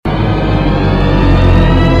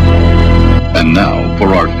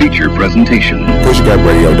for our feature presentation.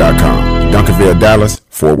 PushGapRadio.com. Duncanville, Dallas,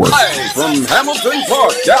 Fort Worth. Live from Hamilton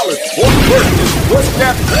Park, Dallas, Fort Worth, Push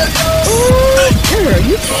Gap Radio. Girl,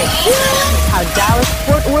 you our Dallas,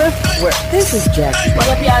 Fort Worth. This is Jackie. What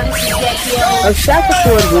up, y'all? This is Jackie Of Shaka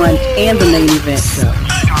Ford 1 and the main event show.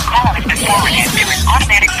 Your call has been forwarded to an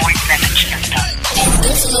automatic voice message system.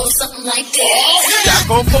 It's a little something like that.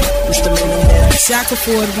 Shaka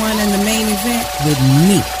Ford 1 and the main event with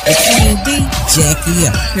me, the Queen B, Jackie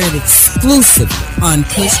O. Heard exclusively on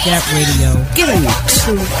Push Gap Radio. Giving you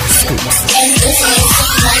true scoops.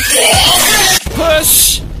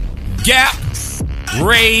 Push Gap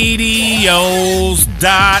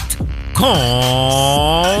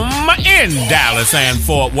Radios.com in Dallas and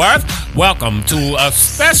Fort Worth. Welcome to a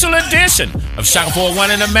special edition of Shaka Ford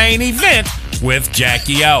 1 and the main event with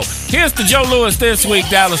Jackie O. Here's the Joe Lewis this week,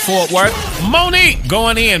 Dallas, Fort Worth. Monique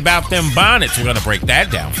going in about them bonnets. We're going to break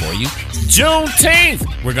that down for you. Juneteenth,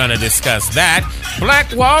 we're going to discuss that.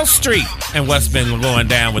 Black Wall Street and what's been going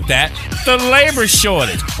down with that. The labor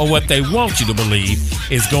shortage, or what they want you to believe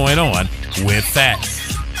is going on with that.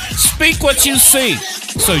 Speak what you see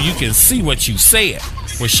so you can see what you said.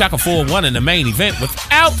 With Shaka 4-1 in the main event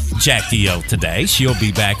without Jackie O today. She'll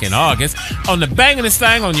be back in August on the Banging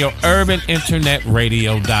Thing on your urban internet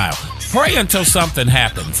radio dial. Pray until something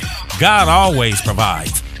happens. God always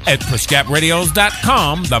provides. At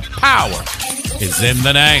PushGapRadios.com, the power is in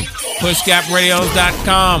the name.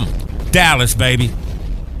 PushGapRadios.com. Dallas, baby.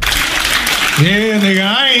 Yeah, nigga,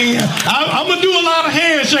 I'm gonna do a lot of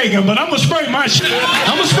handshaking, but I'm gonna spray my shit.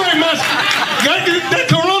 That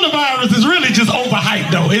coronavirus is really just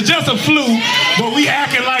overhyped, though. It's just a flu, but we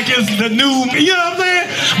acting like it's the new, you know what I'm saying?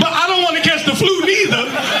 But I don't want to catch the flu neither,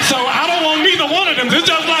 so I don't want neither one of them. It's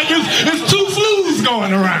just like it's two flus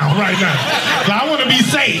going around right now. But I want to be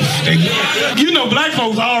safe. You know, black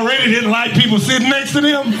folks already didn't like people sitting next to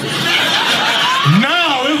them.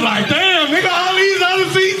 Now it's like, damn, nigga, all these other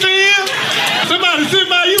seats in. Somebody sit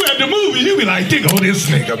by you at the movies, you be like, dig on this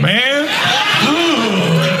nigga, man.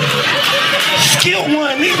 Skill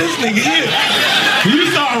one, nigga, this nigga here. You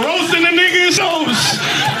start roasting the nigga in shows.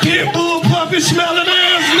 Pit bull puppy smelling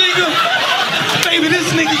ass nigga. Baby,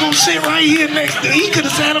 this nigga gonna sit right here next to you. He could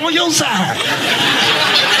have sat on your side.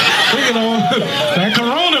 You know, that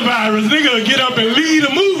coronavirus, nigga will get up and lead the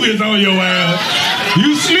movies on your ass.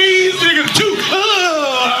 You sneeze, nigga, too.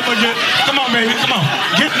 Come on, baby, come on.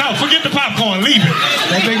 Forget the popcorn, leave it.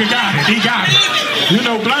 That nigga got it, he got it. You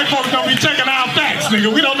know, black folks don't be checking our facts,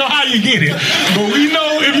 nigga. We don't know how you get it. But we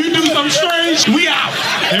know if you do something strange, we out.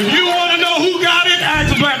 If you want to know who got it,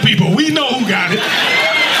 ask the black people. We know who got it.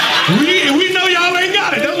 We know y'all ain't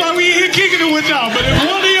got it. That's why we ain't here kicking it with y'all. But if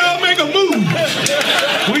one of y'all make a move,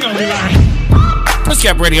 we gonna be like...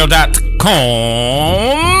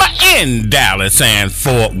 PushGapRadio.com in Dallas and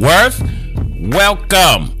Fort Worth.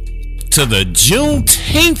 Welcome to the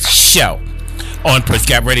Juneteenth show on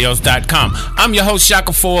PushGapRadios.com. I'm your host,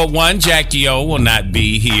 Shaka 4-1. Jackie O will not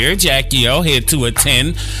be here. Jackie O here to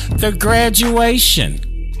attend the graduation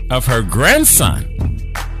of her grandson.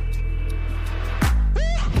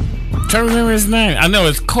 Trying to remember his name. I know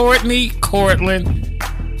it's Courtney, Cortland,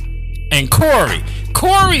 and Corey.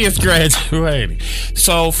 Corey is graduating.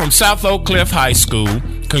 So from South Oak Cliff High School,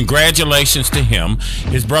 congratulations to him.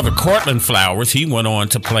 His brother Cortland Flowers, he went on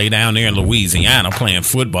to play down there in Louisiana, playing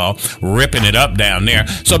football, ripping it up down there.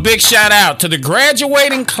 So big shout out to the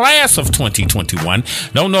graduating class of 2021.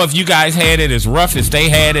 Don't know if you guys had it as rough as they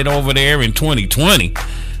had it over there in 2020.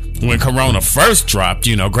 When Corona first dropped,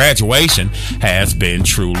 you know, graduation has been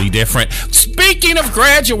truly different. Speaking of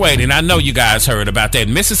graduating, I know you guys heard about that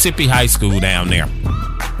Mississippi high school down there,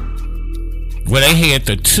 where they had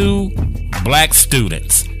the two black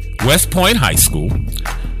students, West Point High School,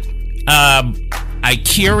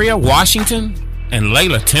 Ikeria Washington and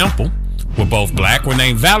Layla Temple, were both black, were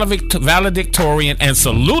named valedictorian and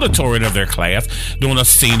salutatorian of their class during a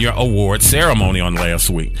senior award ceremony on last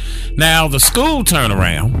week. Now, the school turned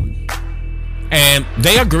around and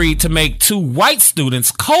they agreed to make two white students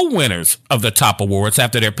co-winners of the top awards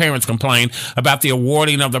after their parents complained about the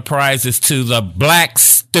awarding of the prizes to the black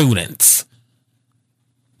students.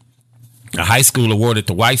 The high school awarded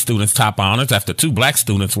the white students top honors after two black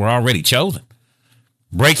students were already chosen,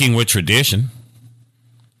 breaking with tradition.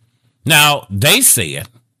 Now, they said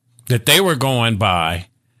that they were going by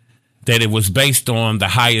that it was based on the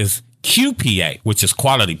highest QPA, which is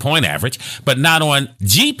quality point average, but not on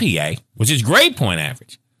GPA, which is grade point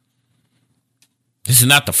average. This is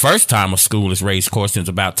not the first time a school has raised questions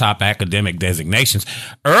about top academic designations.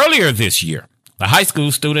 Earlier this year, a high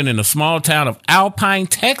school student in the small town of Alpine,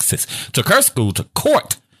 Texas, took her school to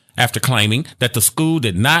court after claiming that the school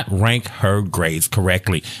did not rank her grades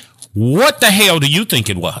correctly. What the hell do you think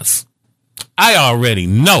it was? I already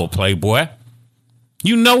know, Playboy.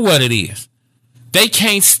 You know what it is. They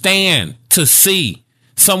can't stand to see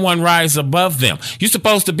someone rise above them. You're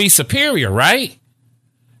supposed to be superior, right?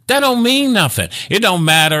 That don't mean nothing. It don't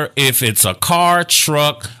matter if it's a car,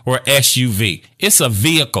 truck, or SUV. It's a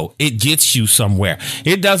vehicle. It gets you somewhere.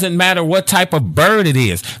 It doesn't matter what type of bird it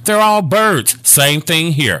is. They're all birds. Same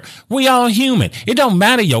thing here. We all human. It don't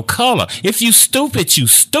matter your color. If you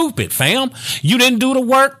stupid, fam. You didn't do the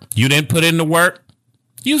work. You didn't put in the work.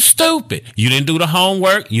 You stupid. You didn't do the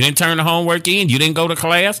homework. You didn't turn the homework in. You didn't go to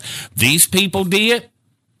class. These people did.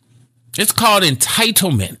 It's called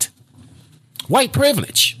entitlement. White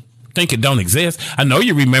privilege. Think it don't exist. I know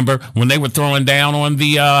you remember when they were throwing down on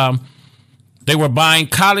they were buying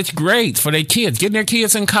college grades for their kids, getting their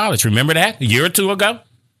kids in college. Remember that a year or two ago?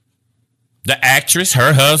 The actress,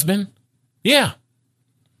 her husband. Yeah.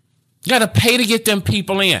 You got to pay to get them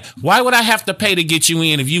people in. Why would I have to pay to get you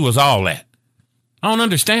in if you was all that? I don't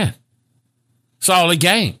understand. It's all a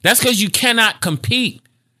game. That's because you cannot compete.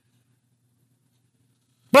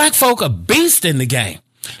 Black folk are beasts in the game.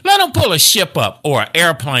 Let them pull a ship up or an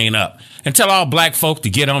airplane up and tell all black folk to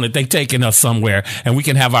get on it. They taking us somewhere and we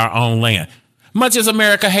can have our own land. Much as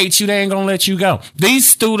America hates you, they ain't going to let you go. These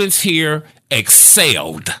students here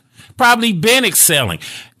excelled, probably been excelling.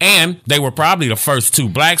 And they were probably the first two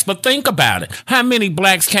blacks. But think about it. How many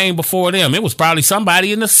blacks came before them? It was probably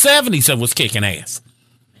somebody in the 70s that was kicking ass.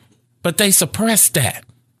 But they suppressed that.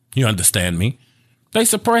 You understand me? They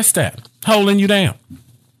suppressed that, holding you down.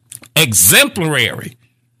 Exemplary.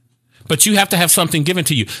 But you have to have something given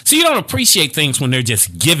to you. So you don't appreciate things when they're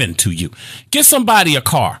just given to you. Get somebody a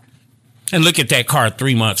car and look at that car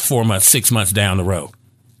 3 months, 4 months, 6 months down the road.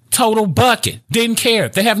 Total bucket. Didn't care.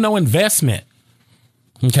 They have no investment.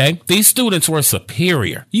 Okay? These students were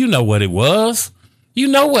superior. You know what it was. You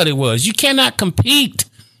know what it was. You cannot compete.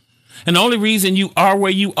 And the only reason you are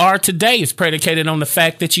where you are today is predicated on the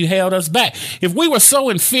fact that you held us back. If we were so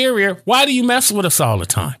inferior, why do you mess with us all the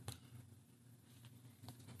time?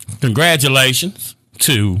 Congratulations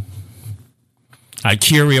to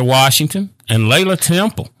Ikeria Washington and Layla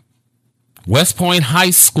Temple, West Point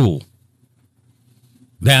High School,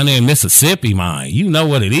 down there in Mississippi, man. You know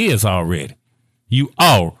what it is already. You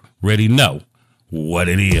already know what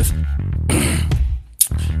it is.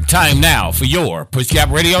 Time now for your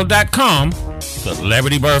PushGapRadio.com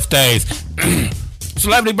celebrity birthdays.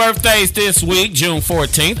 Celebrity birthdays this week, June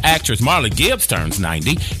 14th. Actress Marla Gibbs turns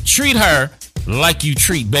 90. Treat her like you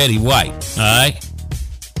treat Betty White. All right?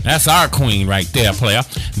 That's our queen right there, player.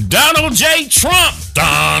 Donald J. Trump.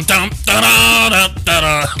 Dun, dun, dun, dun, dun, dun,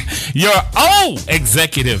 dun. Your old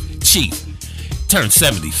executive chief turned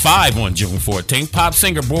 75 on June 14th. Pop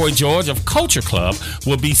singer Boy George of Culture Club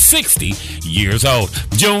will be 60 years old.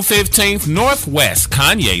 June 15th, Northwest,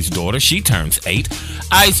 Kanye's daughter, she turns 8.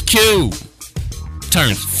 Ice Cube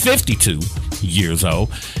turns 52 years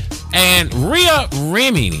old. And Rhea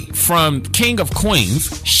Remini from King of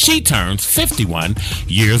Queens, she turns 51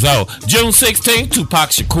 years old. June 16th,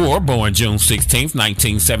 Tupac Shakur, born June 16th,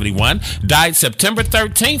 1971, died September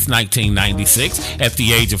 13th, 1996, at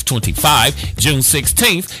the age of 25. June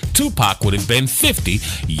 16th, Tupac would have been 50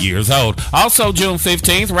 years old. Also, June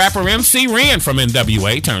 15th, rapper MC Ren from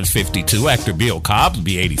NWA turns 52. Actor Bill Cobbs will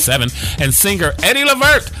be 87. And singer Eddie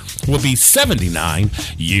Levert will be 79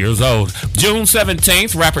 years old. June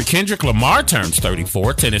 17th, rapper Kendrick Lamar turns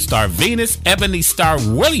 34. Tennis star Venus Ebony Star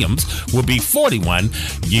Williams will be 41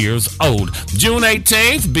 years old. June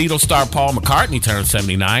 18th, Beatles star Paul McCartney turns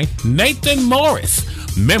 79. Nathan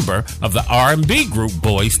Morris, member of the R&B group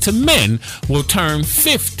Boyz II Men, will turn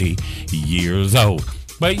 50 years old.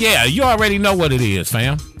 But yeah, you already know what it is,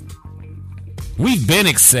 fam. We've been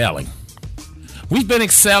excelling. We've been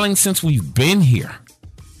excelling since we've been here.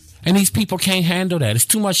 And these people can't handle that. It's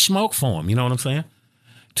too much smoke for them. You know what I'm saying?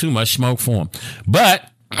 Too much smoke for them. But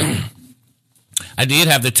I did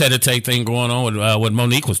have the tete-a-tete thing going on with what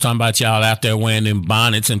Monique was talking about, y'all out there wearing them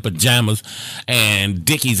bonnets and pajamas and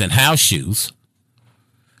Dickies and house shoes.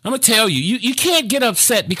 I'm going to tell you, you can't get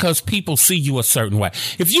upset because people see you a certain way.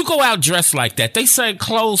 If you go out dressed like that, they say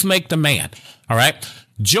clothes make the man. All right?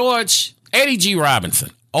 Eddie G.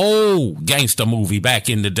 Robinson, old gangster movie back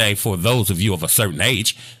in the day for those of you of a certain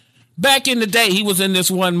age. Back in the day, he was in this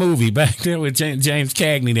one movie back there with James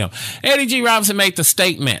Cagney now. Eddie G. Robinson made the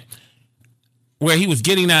statement where he was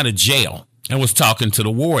getting out of jail and was talking to the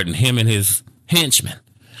warden, him and his henchman.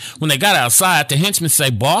 When they got outside, the henchman say,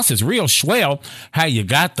 "Boss, it's real swell how you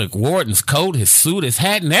got the warden's coat, his suit, his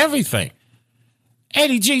hat, and everything."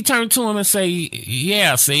 Eddie G turned to him and say,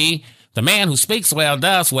 yeah, see, the man who speaks well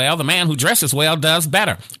does well. The man who dresses well does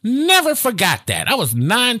better. Never forgot that. I was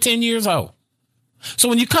 9, 10 years old. So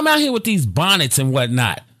when you come out here with these bonnets and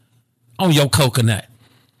whatnot on your coconut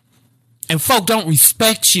and folk don't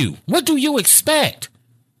respect you, what do you expect?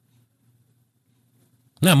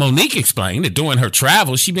 Now, Monique explained that during her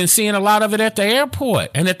travels, she's been seeing a lot of it at the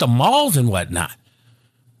airport and at the malls and whatnot.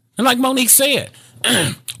 And like Monique said,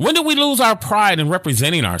 when did we lose our pride in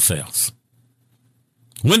representing ourselves?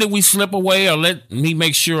 When did we slip away or let me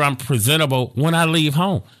make sure I'm presentable when I leave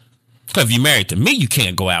home? Because if you're married to me, you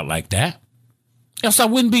can't go out like that. Else I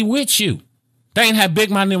wouldn't be with you. They ain't have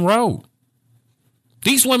Big Man them road.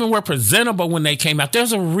 These women were presentable when they came out.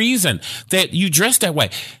 There's a reason that you dress that way.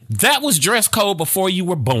 That was dress code before you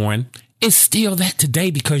were born. It's still that today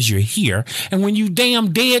because you're here. And when you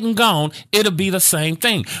damn dead and gone, it'll be the same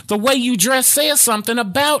thing. The way you dress says something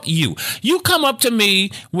about you. You come up to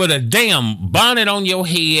me with a damn bonnet on your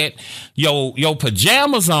head, your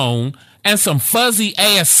pajamas on, and some fuzzy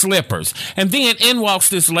ass slippers. And then in walks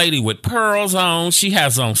this lady with pearls on. She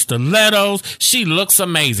has on stilettos. She looks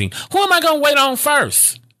amazing. Who am I going to wait on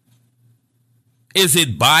first? Is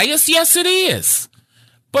it biased? Yes, it is.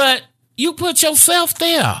 But you put yourself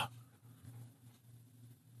there.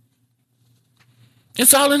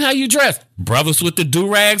 It's all in how you dress. Brothers with the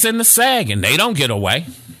do-rags and the sag, and they don't get away.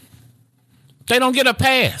 They don't get a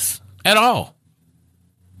pass at all.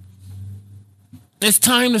 It's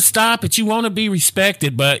time to stop it. You want to be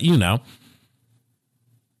respected, but, you know,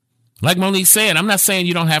 like Monique said, I'm not saying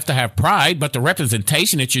you don't have to have pride, but the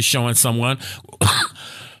representation that you're showing someone,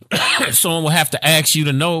 someone will have to ask you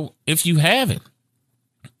to know if you have it.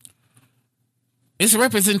 It's a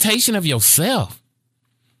representation of yourself.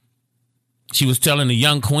 She was telling the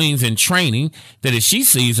young queens in training that if she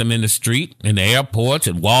sees them in the street, in the airports,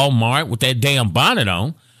 at Walmart with that damn bonnet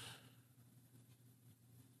on,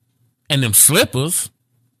 and them slippers,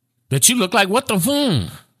 that you look like, what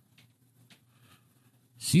the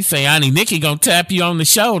She say, Auntie Nikki gonna tap you on the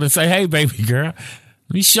shoulder and say, hey, baby girl,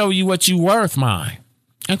 let me show you what you worth, mine.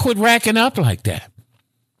 And quit racking up like that.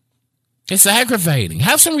 It's aggravating.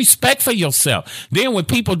 Have some respect for yourself. Then when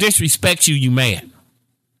people disrespect you, you mad.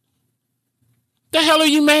 The hell are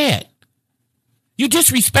you mad? You're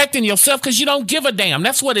disrespecting yourself because you don't give a damn.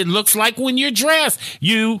 That's what it looks like when you're dressed.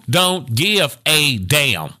 You don't give a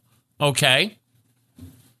damn. Okay?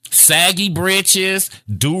 Saggy britches,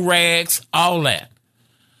 do-rags, all that.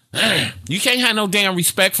 You can't have no damn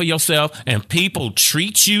respect for yourself and people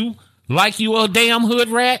treat you like you a damn hood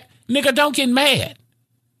rat. Nigga, don't get mad.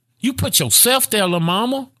 You put yourself there, la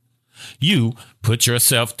mama. You put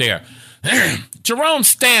yourself there. Jerome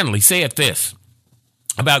Stanley said this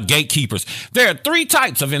about gatekeepers. There are 3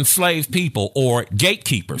 types of enslaved people or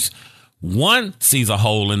gatekeepers. One sees a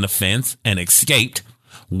hole in the fence and escaped.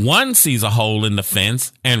 One sees a hole in the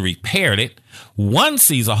fence and repaired it. One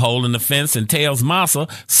sees a hole in the fence and tells massa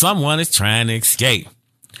someone is trying to escape.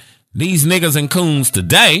 These niggas and coons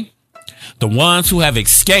today, the ones who have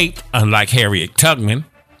escaped, unlike Harriet Tubman,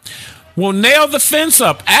 will nail the fence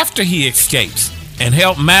up after he escapes and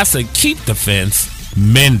help massa keep the fence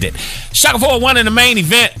mended. Shaka 401 in the main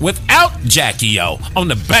event without Jackie O on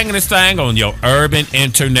the bangingest thing on your urban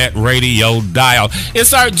internet radio dial.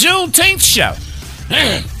 It's our Juneteenth show.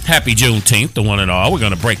 Happy Juneteenth, the one and all. We're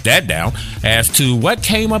going to break that down as to what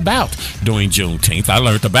came about during Juneteenth. I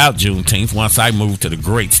learned about Juneteenth once I moved to the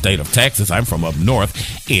great state of Texas. I'm from up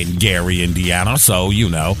north in Gary, Indiana. So, you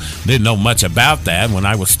know, didn't know much about that when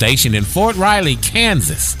I was stationed in Fort Riley,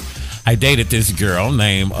 Kansas. I dated this girl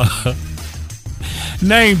named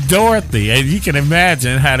Dorothy, and you can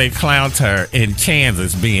imagine how they clowned her in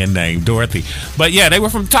Kansas being named Dorothy. But yeah, they were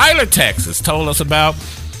from Tyler, Texas. Told us about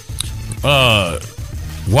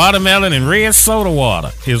watermelon and red soda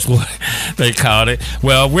water is what they called it.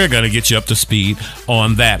 Well, we're going to get you up to speed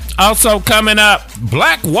on that. Also coming up,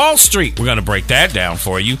 Black Wall Street. We're going to break that down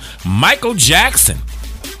for you. Michael Jackson.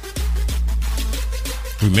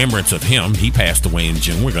 Remembrance of him. He passed away in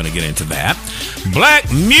June. We're going to get into that. Black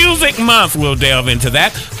Music Month. We'll delve into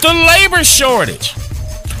that. The labor shortage.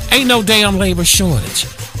 Ain't no damn labor shortage.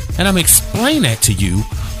 And I'm explaining that to you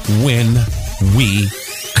when we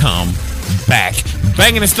come back.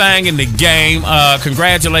 Banging this thing in the game.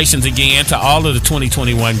 Congratulations again to all of the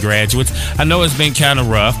 2021 graduates. I know it's been kind of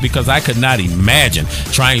rough because I could not imagine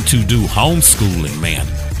trying to do homeschooling, man.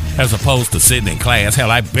 as opposed to sitting in class.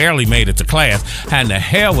 Hell, I barely made it to class. How in the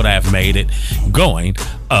hell would I have made it going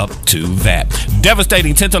up to that?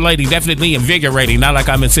 Devastating, titillating, definitely invigorating. Not like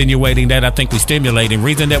I'm insinuating that I think we're stimulating.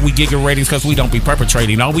 Reason that we get your ratings because we don't be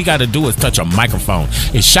perpetrating. All we got to do is touch a microphone.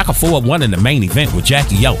 It's Shaka 401 in the main event with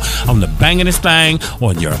Jackie O on the bangingest thing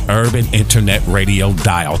on your urban internet radio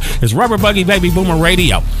dial. It's Rubber Buggy Baby Boomer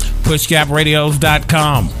Radio.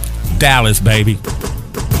 PushGapRadios.com. Dallas, baby.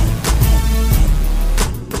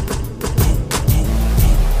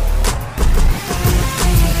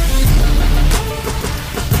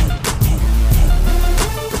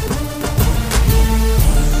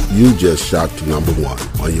 You just shot to number one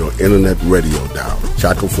on your internet radio dial.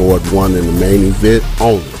 Shaka 401 in the main event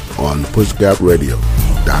only on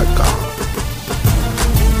PushGapRadio.com.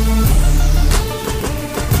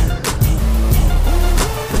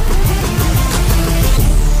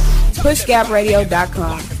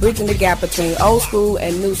 PushGapRadio.com, bridging the gap between old school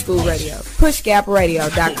and new school radio.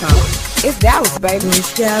 PushGapRadio.com. It's Dallas, baby.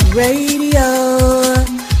 Push Gap Radio.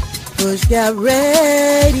 Push Gap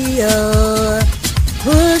Radio.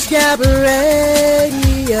 Push Gap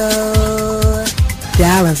Radio.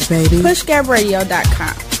 Dallas, baby.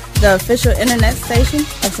 PushGapRadio.com, the official internet station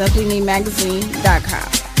of SimplyMeMagazine.com.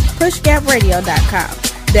 PushGapRadio.com.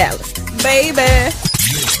 Dallas, baby.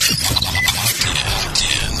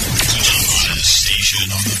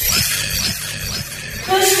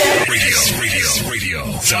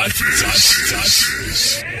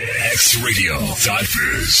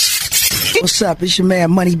 What's up? It's your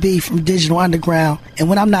man Money B from Digital Underground. And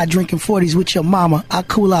when I'm not drinking 40s with your mama, I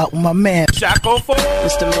cool out with my man Chaco 4.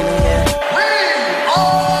 Mr. Millionaire.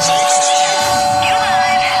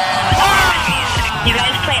 You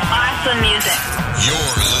guys play awesome music.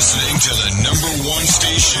 You're listening to the number one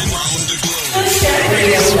station around the globe.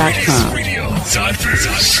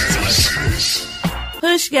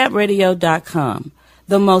 PushGapRadio.com,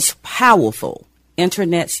 the most powerful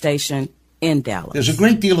internet station in Dallas. There's a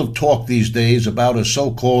great deal of talk these days about a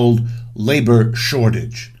so-called labor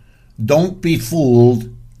shortage. Don't be fooled,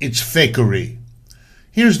 it's fakery.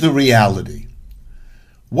 Here's the reality.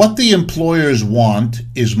 What the employers want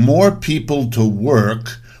is more people to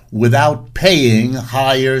work without paying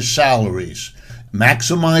higher salaries,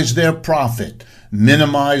 maximize their profit,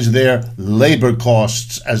 minimize their labor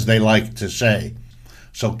costs, as they like to say.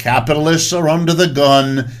 So capitalists are under the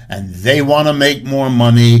gun, and they want to make more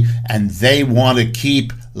money, and they want to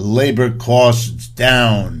keep labor costs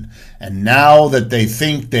down. And now that they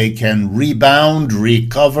think they can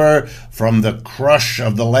recover from the crush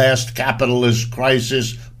of the last capitalist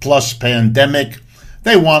crisis plus pandemic,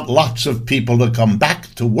 they want lots of people to come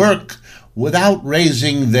back to work without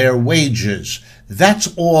raising their wages.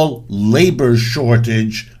 That's all labor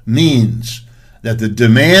shortage means, that the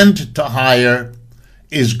demand to hire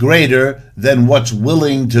is greater than what's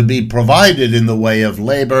willing to be provided in the way of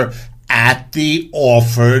labor at the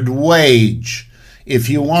offered wage. If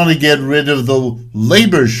you want to get rid of the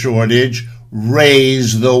labor shortage,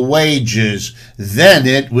 raise the wages. Then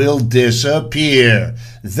it will disappear.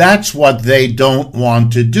 That's what they don't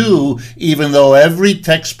want to do, even though every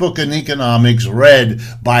textbook in economics read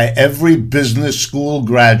by every business school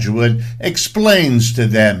graduate explains to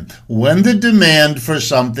them when the demand for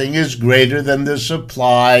something is greater than the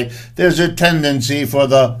supply, there's a tendency for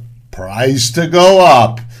the price to go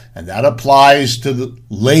up. And that applies to the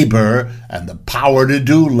labor and the power to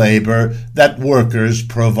do labor that workers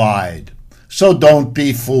provide. So don't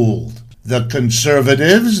be fooled. The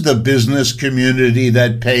conservatives, the business community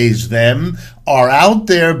that pays them, are out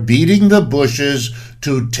there beating the bushes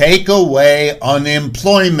to take away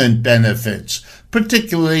unemployment benefits,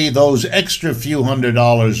 particularly those extra few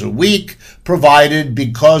 $100s a week provided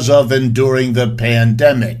because of and during the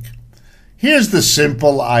pandemic. Here's the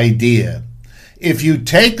simple idea. If you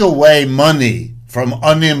take away money from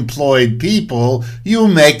unemployed people, you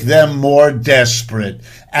make them more desperate.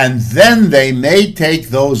 And then they may take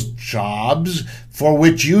those jobs for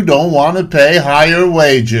which you don't want to pay higher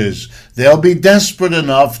wages. They'll be desperate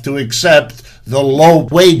enough to accept the low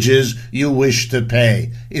wages you wish to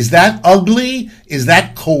pay. Is that ugly? Is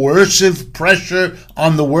that coercive pressure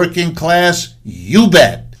on the working class? You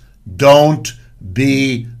bet. Don't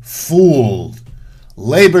be fooled.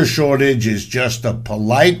 Labor shortage is just a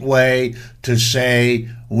polite way to say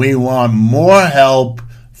we want more help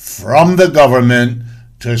from the government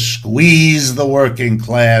to squeeze the working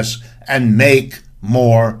class and make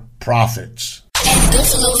more profits. And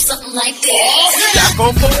goes a little something like this.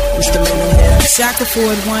 Shaka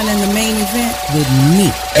Ford 1 in the main event with me,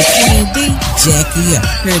 the Queen B, Jackie Up.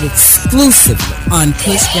 Heard exclusively on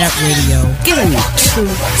Push Gap Radio. Giving you true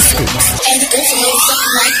scoops. And it goes a little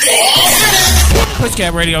something like this.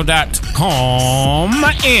 PushGapRadio.com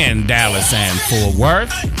in Dallas and Fort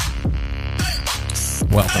Worth.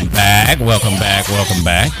 Welcome back.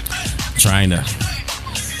 Trying to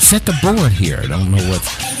set the board here. Don't know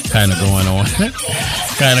what's kind of going on.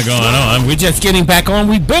 We're just getting back on.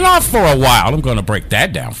 We've been off for a while. I'm going to break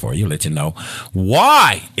that down for you, let you know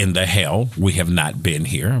why in the hell we have not been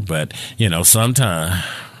here. But, sometimes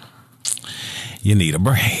you need a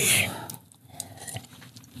break.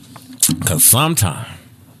 Because sometimes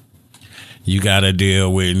you got to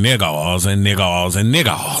deal with niggas.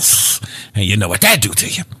 And you know what that do to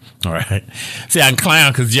you. All right. See, I can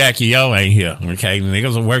clown because Jackie O ain't here. Okay.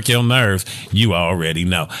 Niggas will work your nerves. You already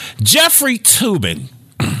know. Jeffrey Toobin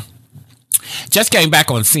just came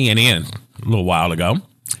back on CNN a little while ago.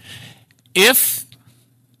 If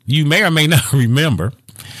you may or may not remember,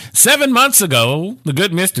 7 months ago, the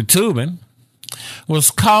good Mr. Toobin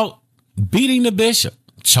was caught beating the bishop,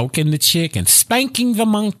 choking the chick, and spanking the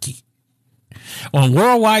monkey on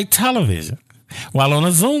worldwide television while on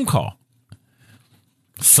a Zoom call.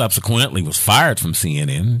 Subsequently was fired from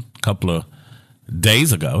CNN a couple of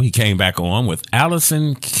days ago. He came back on with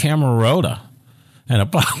Allison Camerota and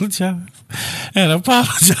apologized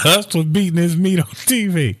for beating his meat on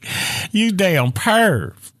TV. You damn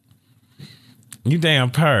perv. You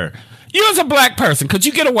as a black person, could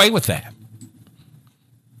you get away with that?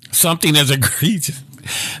 Something as egregious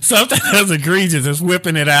as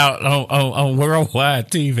whipping it out on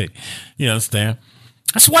worldwide TV. You understand?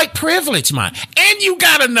 That's white privilege, man. And you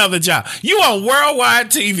got another job. You on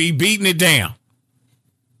worldwide TV beating it down.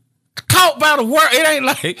 Caught by the world. It ain't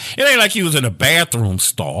like you was in a bathroom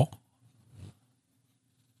stall.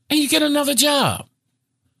 And you get another job.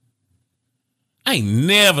 I ain't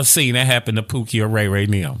never seen that happen to Pookie or Ray Ray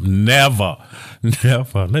Neal. Never.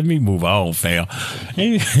 Let me move on, fam.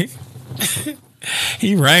 He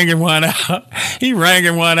ranging one out. He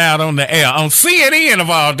ranging one out on the air. On CNN of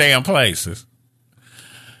all damn places.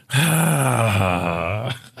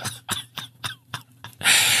 The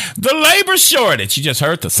labor shortage. You just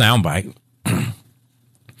heard the soundbite.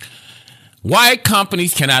 Why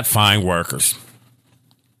companies cannot find workers.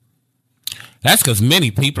 That's because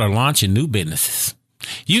many people are launching new businesses.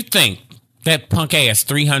 You think that punk ass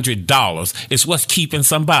 $300 is what's keeping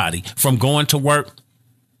somebody from going to work?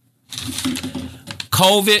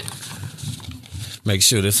 COVID. Make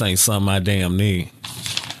sure this ain't something I damn need.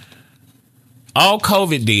 All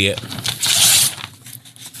COVID did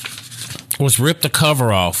was rip the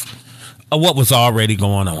cover off of what was already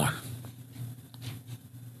going on.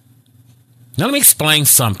 Now let me explain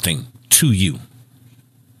something to you.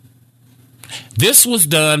 This was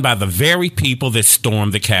done by the very people that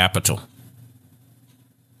stormed the Capitol.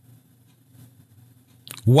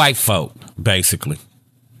 White folk, basically.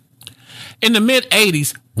 In the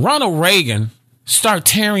mid-'80s, Ronald Reagan started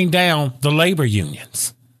tearing down the labor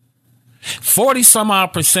unions.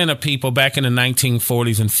 40-some-odd% of people back in the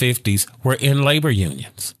 1940s and 50s were in labor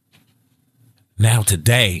unions. Now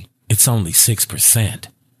today, it's only 6%.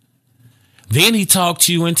 Then he talked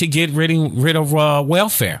you into getting rid of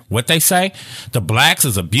welfare. What they say? The blacks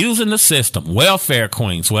is abusing the system. Welfare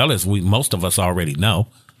queens. Well, as most of us already know,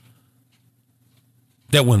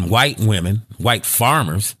 that when white women, white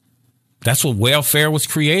farmers, that's what welfare was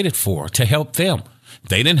created for, to help them.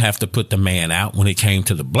 They didn't have to put the man out when it came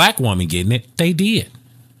to the black woman getting it. They did.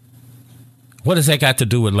 What does that got to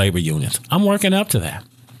do with labor unions? I'm working up to that.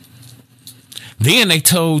 Then they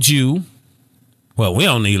told you, well, we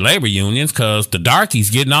don't need labor unions because the darkies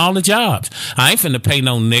getting all the jobs. I ain't finna pay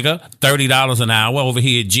no nigga $30 an hour over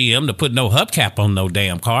here at GM to put no hubcap on no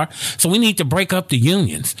damn car. So we need to break up the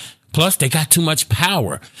unions. Plus, they got too much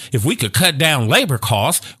power. If we could cut down labor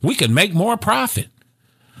costs, we could make more profit.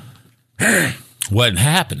 Wasn't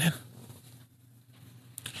happening.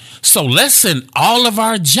 So let's send all of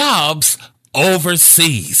our jobs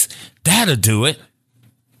overseas. That'll do it.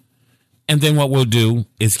 And then what we'll do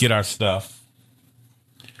is get our stuff,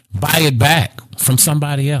 buy it back from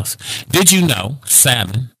somebody else. Did you know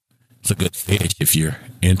salmon? It's a good fish if you're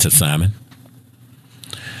into salmon.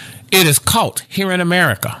 It is caught here in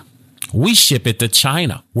America. We ship it to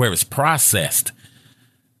China where it's processed.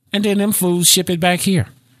 And then them fools ship it back here.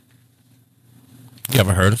 You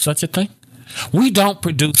ever heard of such a thing? We don't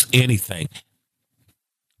produce anything.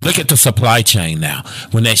 Look at the supply chain now.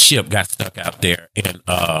 When that ship got stuck out there in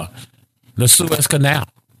the Suez Canal.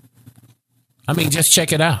 I mean, just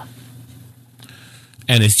check it out.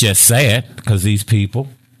 And it's just sad because these people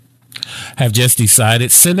have just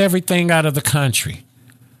decided send everything out of the country.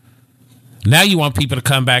 Now you want people to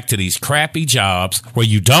come back to these crappy jobs where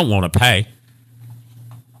you don't want to pay.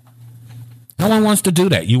 No one wants to do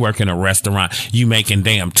that. You work in a restaurant, you making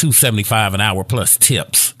damn $2.75 an hour plus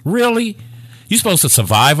tips. Really? You supposed to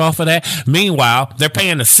survive off of that? Meanwhile, they're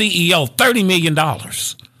paying the CEO $30 million.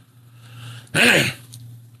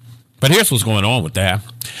 But here's what's going on with that.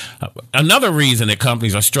 Another reason that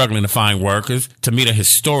companies are struggling to find workers to meet a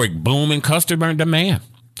historic boom in customer demand.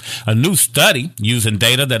 A new study using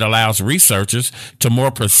data that allows researchers to more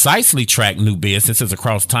precisely track new businesses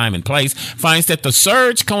across time and place finds that the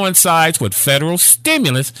surge coincides with federal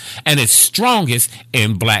stimulus and is strongest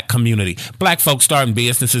in black community. Black folks starting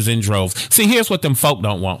businesses in droves. See, here's what them folk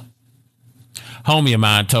don't want. Homie of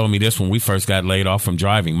mine told me this when we first got laid off from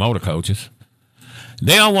driving motor coaches.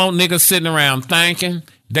 They don't want niggas sitting around thinking.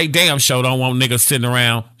 They damn sure don't want niggas sitting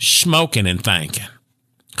around smoking and thinking.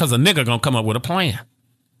 Because a nigga gonna come up with a plan.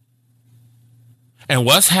 And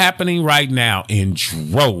what's happening right now in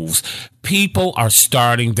droves, people are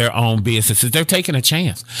starting their own businesses. They're taking a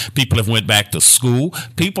chance. People have went back to school.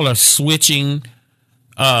 People are switching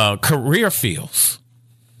career fields.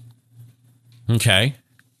 Okay.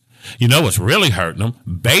 You know what's really hurting them?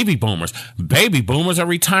 Baby boomers. Baby boomers are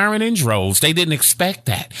retiring in droves. They didn't expect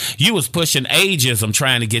that. You was pushing ageism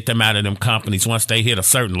trying to get them out of them companies once they hit a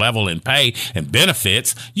certain level in pay and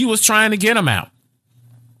benefits. You was trying to get them out.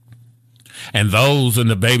 And those in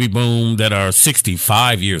the baby boom that are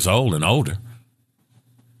 65 years old and older,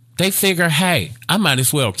 they figure, hey, I might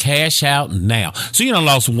as well cash out now. So you done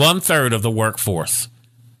lost 1/3 of the workforce.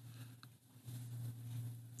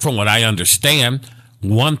 From what I understand,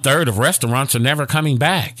 1/3 of restaurants are never coming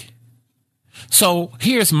back. So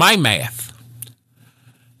here's my math.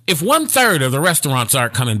 If 1/3 of the restaurants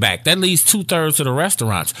aren't coming back, that leaves 2/3 of the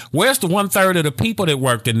restaurants. Where's the 1/3 of the people that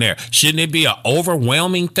worked in there? Shouldn't it be an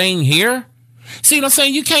overwhelming thing here? See what I'm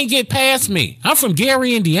saying? You can't get past me. I'm from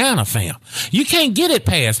Gary, Indiana, fam. You can't get it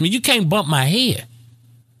past me. You can't bump my head.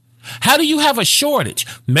 How do you have a shortage?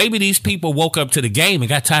 Maybe these people woke up to the game and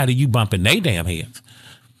got tired of you bumping their damn heads.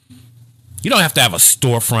 You don't have to have a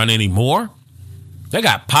storefront anymore. They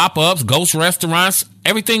got pop-ups, ghost restaurants.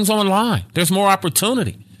 Everything's online. There's more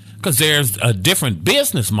opportunity because there's a different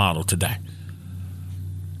business model today.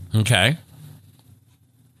 Okay.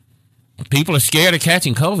 People are scared of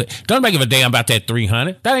catching COVID. Don't nobody give a damn about that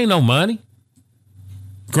 300. That ain't no money.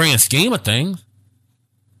 Grand scheme of things.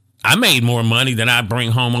 I made more money than I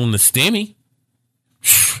bring home on the stimmy.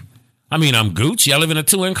 I mean, I'm Gucci. I live in a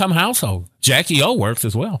 2-income household. Jackie O works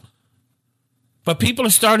as well. But people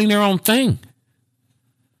are starting their own thing.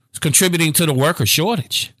 It's contributing to the worker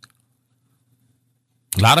shortage.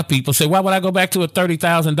 A lot of people say, why would I go back to a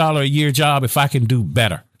 $30,000 a year job if I can do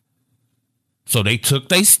better? So they took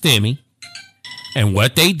their stimmy, and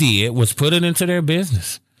what they did was put it into their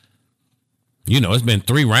business. You know, it's been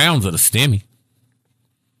 3 rounds of the stimmy.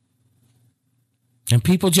 And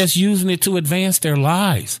people just using it to advance their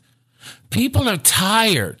lives. People are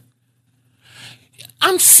tired.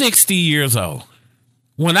 I'm 60 years old.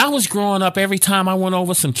 When I was growing up, every time I went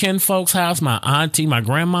over some kinfolk's house, my auntie, my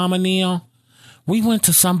grandmama, Neil, we went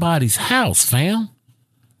to somebody's house, fam.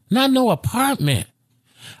 Not no apartment.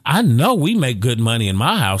 I know we make good money in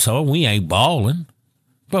my household. We ain't balling,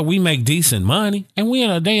 but we make decent money, and we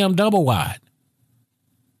in a damn double wide.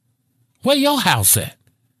 Where your house at?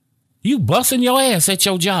 You busting your ass at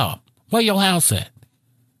your job. Where your house at?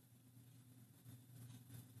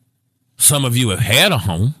 Some of you have had a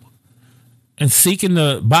home and seeking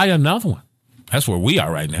to buy another one. That's where we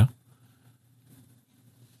are right now.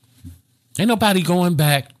 Ain't nobody going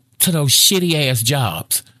back to those shitty ass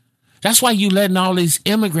jobs. That's why you letting all these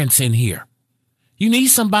immigrants in here. You need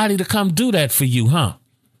somebody to come do that for you, huh?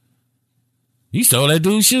 You stole that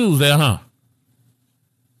dude's shoes there, huh?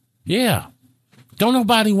 Yeah. Don't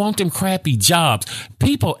nobody want them crappy jobs.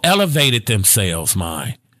 People elevated themselves,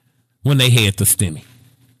 man, when they had the stimmy.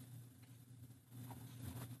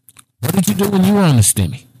 What did you do when you were on the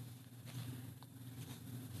stimmy?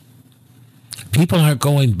 People aren't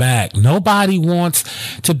going back. Nobody wants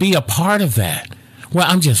to be a part of that. Well,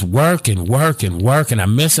 I'm just working.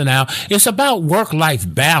 I'm missing out. It's about work-life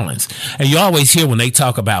balance. And you always hear when they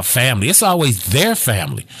talk about family, it's always their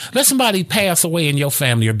family. Let somebody pass away in your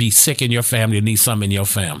family or be sick in your family or need something in your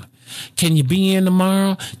family. Can you be in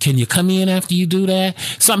tomorrow? Can you come in after you do that?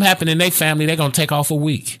 Something happened in their family, they're going to take off a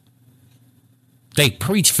week. They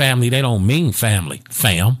preach family. They don't mean family,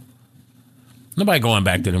 fam. Nobody going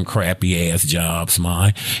back to them crappy ass jobs,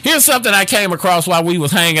 man. Here's something I came across while we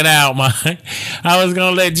was hanging out, man. I was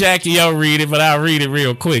going to let Jackie O read it, but I'll read it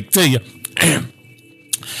real quick to you.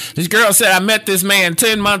 This girl said, I met this man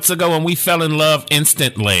 10 months ago and we fell in love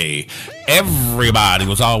instantly. Everybody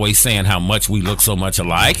was always saying how much we look so much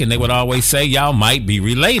alike, and they would always say y'all might be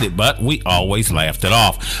related, but we always laughed it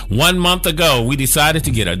off. 1 month ago, we decided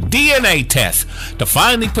to get a DNA test to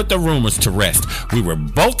finally put the rumors to rest. We were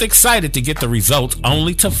both excited to get the results,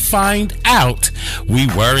 only to find out we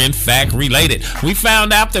were in fact related. We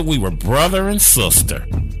found out that we were brother and sister.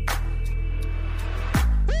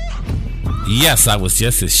 Yes, I was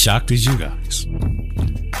just as shocked as you guys.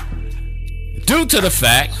 Due to the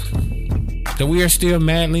fact that we are still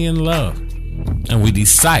madly in love, and we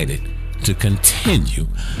decided to continue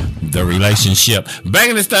the relationship.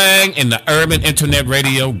 Banging this thing in the urban internet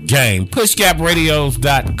radio game.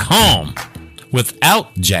 PushGapRadios.com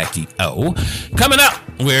without Jackie O. Coming up,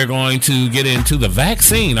 we're going to get into the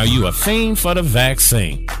vaccine. Are you a fiend for the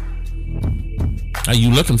vaccine? Are you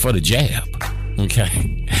looking for the jab?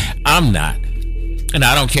 Okay, I'm not. And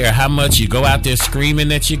I don't care how much you go out there screaming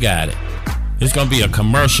that you got it. There's going to be a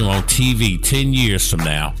commercial on TV 10 years from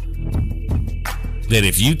now that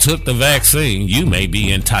if you took the vaccine, you may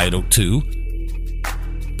be entitled to,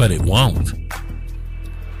 but it won't.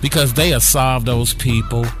 Because they absolve those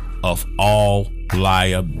people of all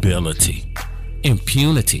liability.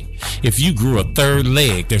 Impunity. If you grew a third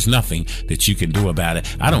leg, there's nothing that you can do about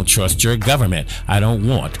it. I don't trust your government. I don't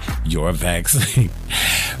want your vaccine.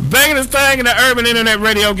 Banging this thing in the urban internet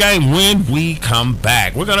radio game. When we come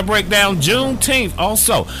back, we're going to break down Juneteenth.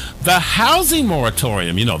 Also, the housing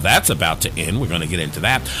moratorium. You know, that's about to end. We're going to get into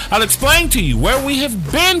that. I'll explain to you where we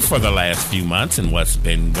have been for the last few months and what's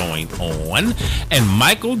been going on. And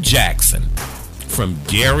Michael Jackson from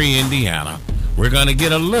Gary, Indiana. We're going to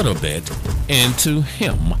get a little bit into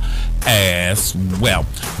him as well.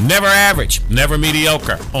 Never average, never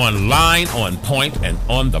mediocre, online, on point, and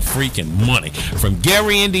on the freaking money. From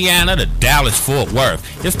Gary, Indiana to Dallas, Fort Worth,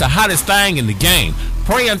 it's the hottest thing in the game.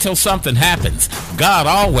 Pray until something happens. God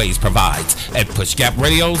always provides. At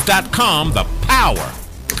PushGapRadios.com, the power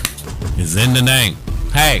is in the name.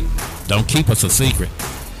 Hey, don't keep us a secret.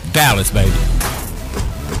 Dallas, baby.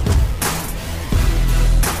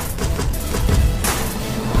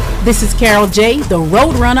 This is Carol J., the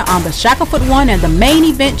Roadrunner on the Shackleford One and the Main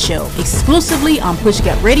Event Show, exclusively on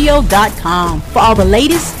PushGapRadio.com. For all the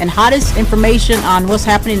latest and hottest information on what's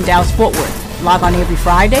happening in Dallas-Fort Worth, log on every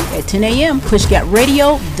Friday at 10 a.m.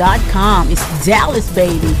 PushGapRadio.com. It's Dallas,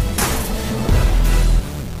 baby.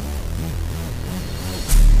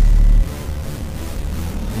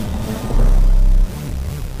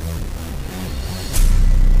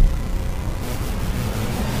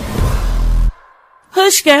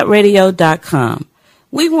 PushGapRadio.com.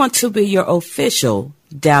 We want to be your official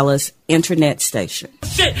Dallas internet station.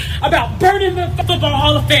 Shit about burning the Football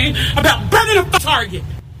Hall of Fame, about burning the Target.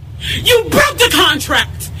 You broke the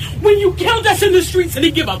contract when you killed us in the streets and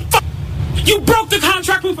didn't give a fuck. You broke the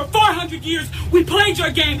contract when for 400 years we played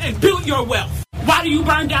your game and built your wealth. Why do you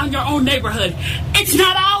burn down your own neighborhood? It's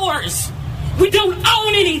not ours. We don't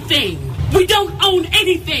own anything. We don't own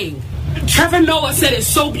anything. Trevor Noah said it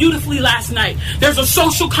so beautifully last night. There's a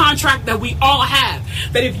social contract that we all have.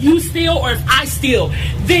 That if you steal or if I steal,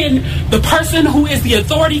 then the person who is the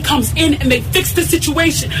authority comes in and they fix the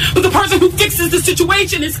situation. But the person who fixes the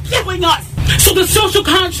situation is killing us. So the social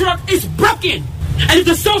contract is broken. And if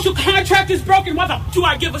the social contract is broken, why the f*** do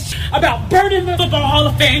I give a shit about burning the Football Hall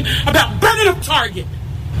of Fame, about burning the Target?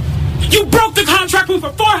 You broke the contract when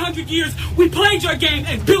for 400 years we played your game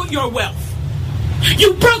and built your wealth.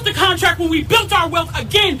 You broke the contract when we built our wealth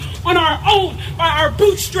again on our own, by our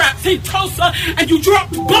bootstraps in Tulsa, and you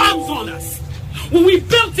dropped bombs on us. When we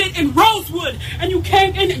built it in Rosewood, and you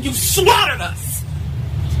came in and you slaughtered us.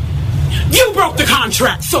 You broke the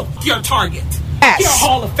contract, so your Target. Yes. Your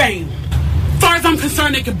Hall of Fame. As far as I'm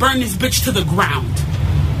concerned, they could burn this bitch to the ground.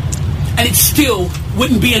 And it still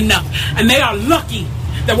wouldn't be enough. And they are lucky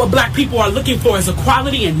that what black people are looking for is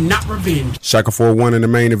equality and not revenge. Shackleford One in the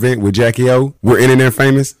Main Event with Jackie O. We're internet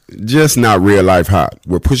famous, just not real life hot.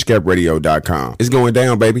 We're PushGapRadio.com. It's going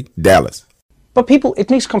down, baby. Dallas. But people,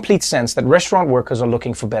 it makes complete sense that restaurant workers are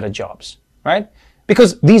looking for better jobs, right?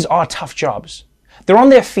 Because these are tough jobs. They're on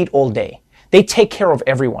their feet all day. They take care of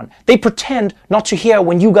everyone. They pretend not to hear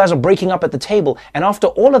when you guys are breaking up at the table. And after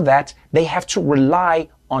all of that, they have to rely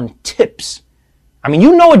on tips. I mean,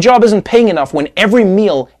 you know a job isn't paying enough when every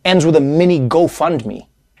meal ends with a mini GoFundMe.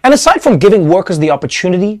 And aside from giving workers the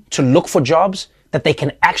opportunity to look for jobs that they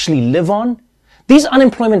can actually live on, These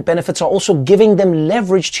unemployment benefits are also giving them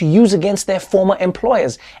leverage to use against their former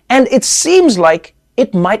employers. And it seems like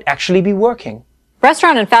it might actually be working.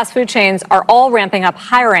 Restaurant and fast food chains are all ramping up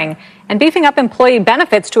hiring and beefing up employee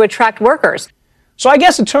benefits to attract workers. So I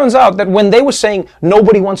guess it turns out that when they were saying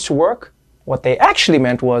nobody wants to work, what they actually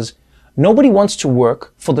meant was nobody wants to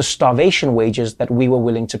work for the starvation wages that we were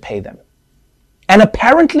willing to pay them. And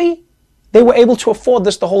apparently, they were able to afford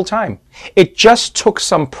this the whole time. It just took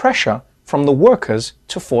some pressure from the workers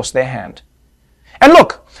to force their hand. And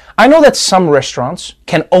look, I know that some restaurants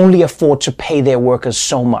can only afford to pay their workers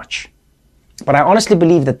so much. But I honestly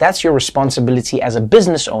believe that that's your responsibility as a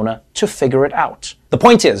business owner to figure it out. The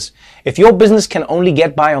point is, if your business can only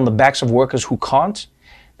get by on the backs of workers who can't,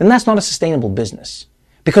 then that's not a sustainable business.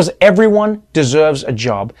 Because everyone deserves a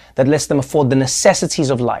job that lets them afford the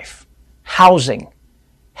necessities of life, housing,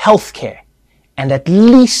 healthcare, and at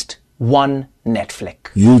least one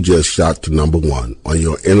Netflix. You just shot to number one on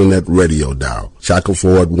your internet radio dial. Shackle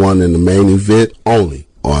Forward 1 in the main event only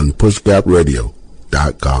on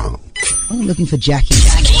pushgapradio.com. I'm looking for Jackie.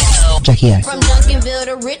 Jackie O. From Duncanville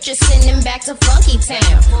to Richardson and back to Funky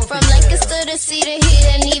Town. From Lancaster to Cedar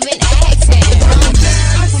Hill and even Agtown.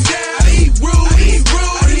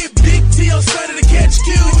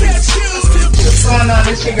 What's going on?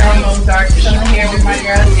 It's your girl Mozart. Chilling here with my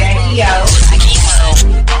girl Jackie O.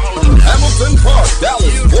 Hamilton Park,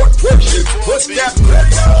 Dallas, Fort Worth, it's Pushgap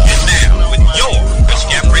Radio. And now with your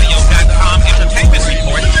PushGapRadio.com entertainment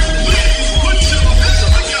report.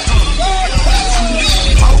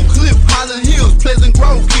 Oak Cliff, Highland Hills, Pleasant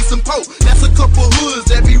Grove, Keys and Pope. That's a couple hoods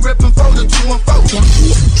that be reppin' for the 214.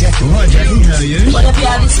 Jackie, what, Jackie? How are you? What up,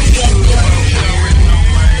 y'all? This is Jackie.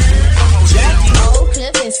 Oak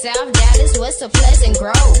Cliff in South Dallas, what's a Pleasant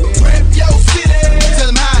Grove? Rep your city. Tell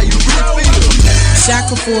them how you really feel.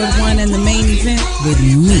 Shackle Forward 1 and the main event with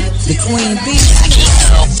me, the Queen Bee,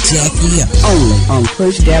 Jackie O. Only on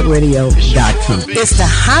pushgapradio.com. It's the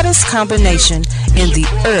hottest combination in the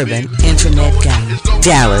urban internet game.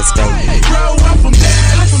 Dallas, baby.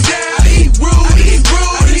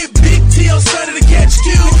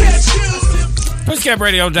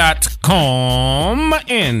 PushGapRadio.com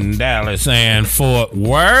in Dallas and Fort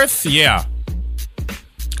Worth. Yeah.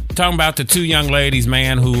 Talking about the two young ladies,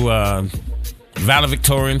 man, who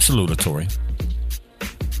valedictorian salutatory.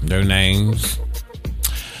 Their names.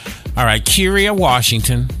 All right, Kyria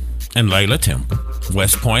Washington and Layla Temple,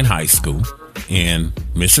 West Point High School in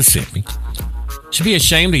Mississippi. Should be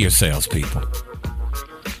ashamed of yourselves, people.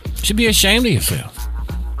 Should be ashamed of yourselves.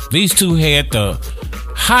 These two had the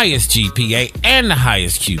highest GPA and the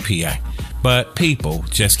highest QPA, but people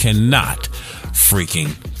just cannot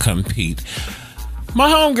freaking compete. My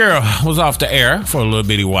homegirl was off the air for a little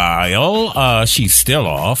bitty while. She's still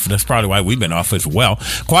off. That's probably why we've been off as well.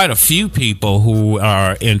 Quite a few people who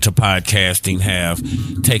are into podcasting have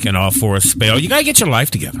taken off for a spell. You got to get your life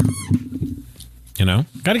together. You know,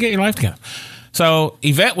 got to get your life together. So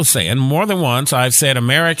Yvette was saying, more than once, I've said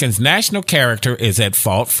Americans' national character is at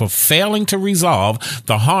fault for failing to resolve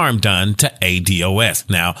the harm done to ADOS.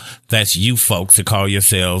 Now, that's you folks that call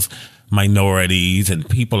yourselves minorities and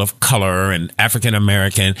people of color and African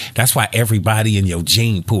American. That's why everybody in your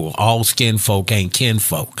gene pool, all skin folk ain't kin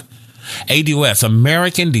folk. ADOS,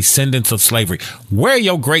 American descendants of slavery. Where are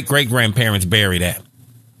your great-great-grandparents buried at?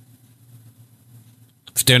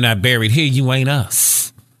 If they're not buried here, you ain't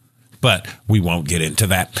us. But we won't get into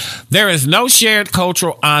that. There is no shared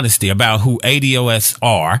cultural honesty about who ADOS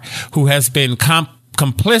are, who has been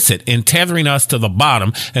complicit in tethering us to the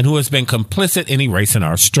bottom, and who has been complicit in erasing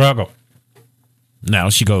our struggle. Now,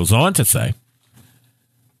 she goes on to say,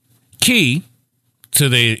 key to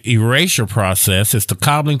the erasure process is the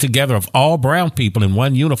cobbling together of all brown people in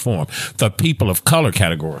one uniform, the people of color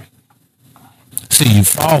category. See, you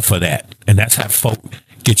fall for that, and that's how folk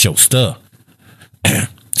get your stuff.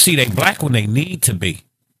 See, they black when they need to be.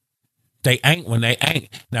 They ain't when they ain't.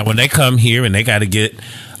 Now, when they come here and they got to get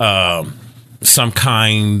some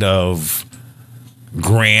kind of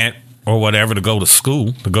grant or whatever to go to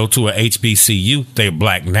school, to go to a HBCU, they're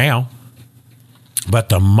black now. But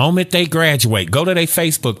the moment they graduate, go to their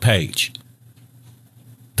Facebook page.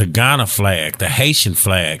 The Ghana flag, the Haitian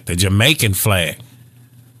flag, the Jamaican flag.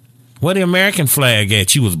 Where the American flag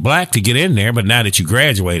at? You was black to get in there, but now that you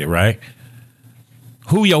graduated, right?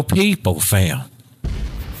 Who your people, fam?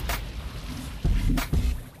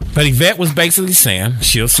 But Yvette was basically saying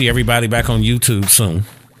she'll see everybody back on YouTube soon.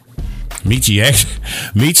 Michi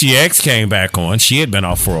X came back on. She had been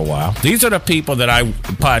off for a while. These are the people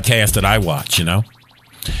podcast that I watch, you know.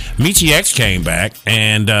 Michi X came back,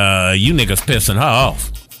 and you niggas pissing her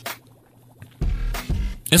off.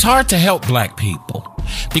 It's hard to help black people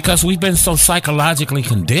because we've been so psychologically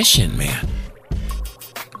conditioned, man.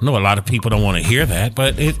 I know a lot of people don't want to hear that,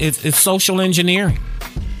 but it's social engineering.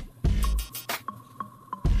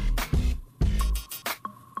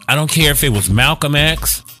 I don't care if it was Malcolm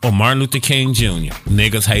X or Martin Luther King Jr.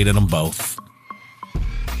 Niggas hated them both.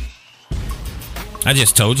 I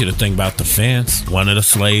just told you the thing about the fence. One of the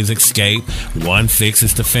slaves escaped. One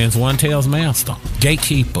fixes the fence. One tells master.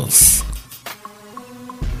 Gatekeepers.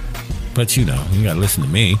 But you know, you gotta listen to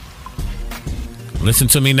me. Listen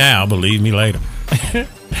to me now, believe me later.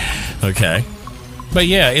 Okay. But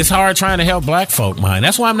yeah, it's hard trying to help black folk, man.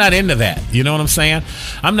 That's why I'm not into that. You know what I'm saying?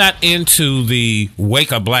 I'm not into the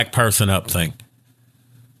wake a black person up thing.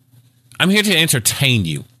 I'm here to entertain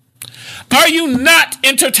you. Are you not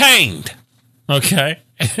entertained? Okay.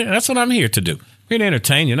 That's what I'm here to do. I'm here to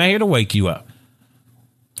entertain you, not here to wake you up.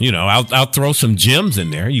 You know, I'll throw some gems in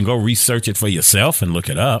there. You can go research it for yourself and look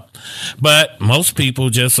it up. But most people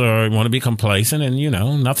just want to be complacent, and, you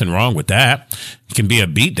know, nothing wrong with that. It can be a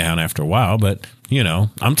beatdown after a while, but, you know,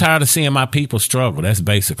 I'm tired of seeing my people struggle. That's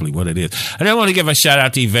basically what it is. I then want to give a shout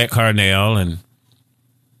out to Yvette Carnell and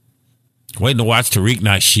waiting to watch Tariq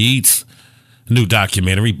Nasheed's new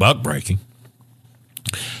documentary, Buck Breaking.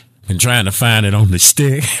 Been trying to find it on the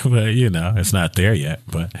stick, but, you know, it's not there yet.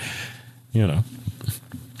 But, you know.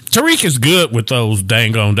 Tariq is good with those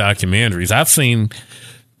dang on documentaries. I've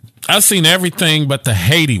seen everything but the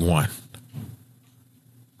Haiti one.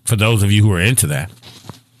 For those of you who are into that.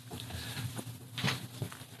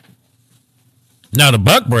 Now the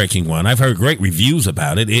Buck Breaking one, I've heard great reviews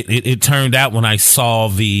about it. It turned out when I saw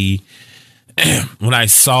the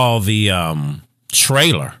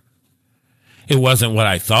trailer, it wasn't what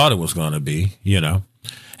I thought it was going to be, you know.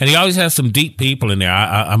 And he always has some deep people in there.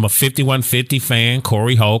 I'm a 5150 fan,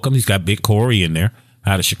 Corey Holcomb. He's got Big Corey in there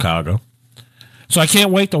out of Chicago. So I can't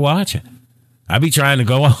wait to watch it. I be trying to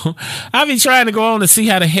go on to see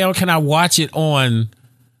how the hell can I watch it online.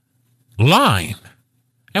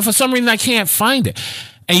 And for some reason, I can't find it.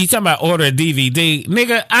 And you talking about order a DVD.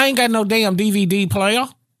 Nigga, I ain't got no damn DVD player.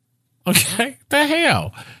 Okay? The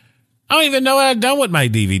hell? I don't even know what I've done with my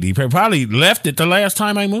DVD player. Probably left it the last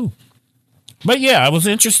time I moved. But yeah, I was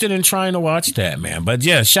interested in trying to watch that, man. But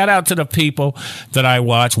yeah, shout out to the people that I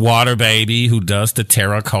watch. Water Baby, who does the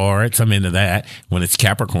tarot cards. I'm into that when it's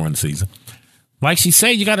Capricorn season. Like she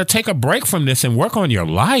said, you got to take a break from this and work on your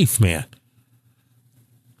life, man.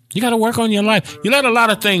 You got to work on your life. You let a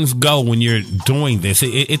lot of things go when you're doing this.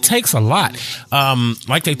 It takes a lot.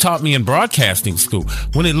 Like they taught me in broadcasting school.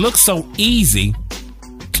 When it looks so easy,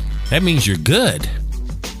 that means you're good.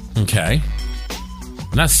 Okay.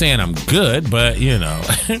 I'm not saying I'm good, but, you know,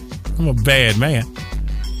 I'm a bad man.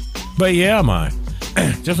 But yeah, man.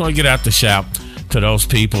 Just want to get out the shout to those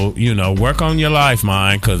people, you know, work on your life,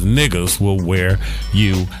 man, because niggas will wear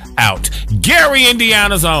you out. Gary,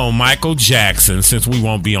 Indiana's own Michael Jackson, since we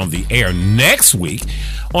won't be on the air next week.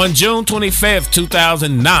 On June 25th,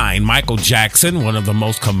 2009, Michael Jackson, one of the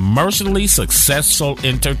most commercially successful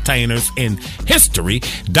entertainers in history,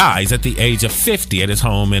 dies at the age of 50 at his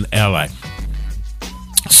home in L.A.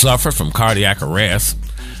 Suffered from cardiac arrest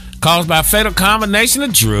caused by a fatal combination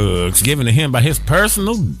of drugs given to him by his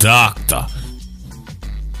personal doctor.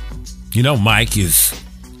 You know, Mike is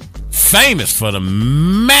famous for the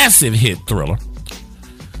massive hit Thriller.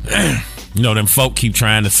 You know, them folk keep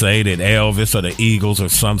trying to say that Elvis or the Eagles or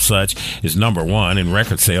some such is number one in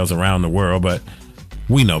record sales around the world, but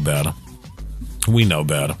we know better. We know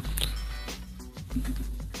better.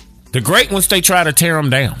 The great ones, they try to tear them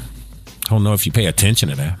down. I don't know if you pay attention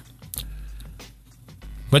to that.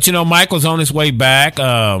 But, you know, Mike was on his way back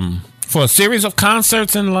for a series of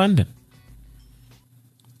concerts in London.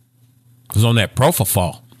 He was on that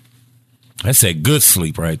Propofol. That's that good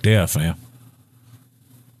sleep right there, fam.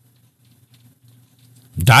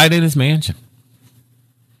 Died in his mansion.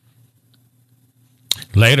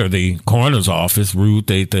 Later, the coroner's office ruled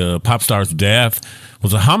that the pop star's death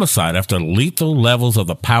was a homicide after lethal levels of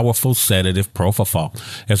the powerful sedative Propofol,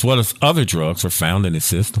 as well as other drugs, were found in his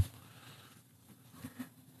system.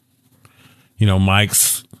 You know,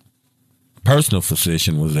 Mike's personal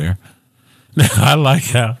physician was there. I like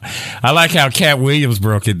how Cat Williams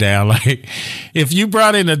broke it down. Like, if you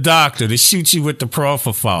brought in a doctor to shoot you with the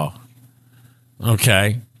Propofol,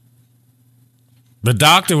 okay, the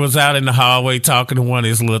doctor was out in the hallway talking to one of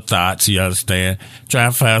his little thoughts, you understand,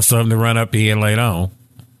 trying to find something to run up in later on,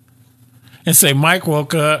 and say, Mike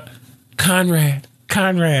woke up, Conrad.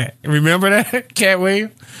 Remember that, Cat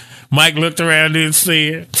Williams? Mike looked around, didn't see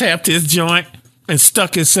it, tapped his joint, and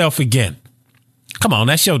stuck himself again. Come on,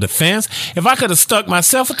 that's your defense. If I could have stuck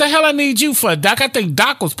myself, what the hell I need you for, Doc? I think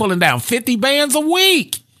Doc was pulling down 50 bands a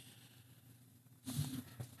week.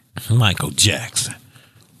 Michael Jackson.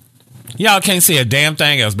 Y'all can't say a damn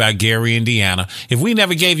thing else about Gary, Indiana. If we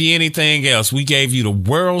never gave you anything else, we gave you the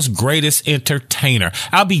world's greatest entertainer.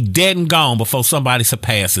 I'll be dead and gone before somebody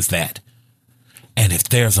surpasses that. And if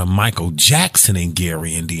there's a Michael Jackson in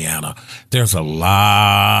Gary, Indiana, there's a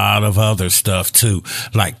lot of other stuff too,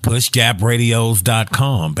 like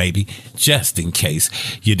pushgapradios.com, baby, just in case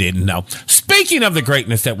you didn't know. Speaking of the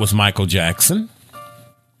greatness that was Michael Jackson,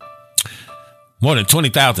 more than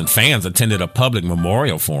 20,000 fans attended a public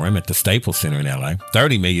memorial for him at the Staples Center in L.A.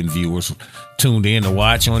 30 million viewers tuned in to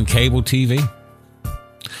watch on cable TV.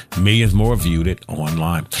 Millions more viewed it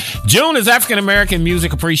online. June is African American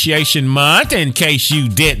Music Appreciation Month, in case you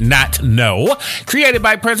did not know. Created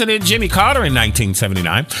by President Jimmy Carter in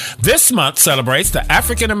 1979, this month celebrates the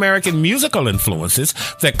African American musical influences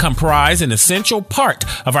that comprise an essential part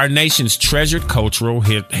of our nation's treasured cultural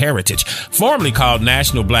heritage. Formerly called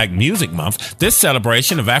National Black Music Month, this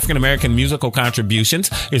celebration of African American musical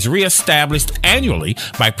contributions is reestablished annually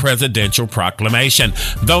by presidential proclamation.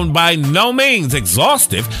 Though by no means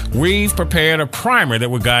exhaustive, we've prepared a primer that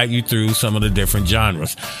will guide you through some of the different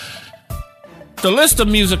genres. The list of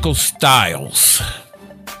musical styles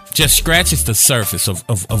just scratches the surface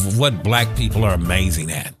of what black people are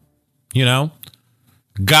amazing at. You know?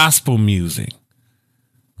 Gospel music,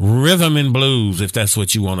 rhythm and blues, if that's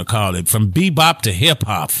what you want to call it, from bebop to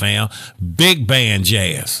hip-hop, fam, big band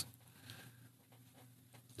jazz.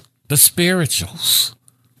 The spirituals.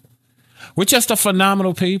 We're just a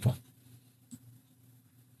phenomenal people.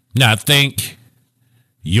 Now, I think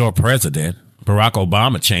your president, Barack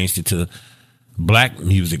Obama, changed it to Black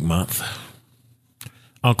Music Month.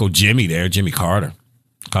 Uncle Jimmy there, Jimmy Carter,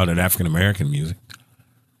 called it African American music.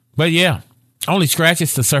 But yeah, only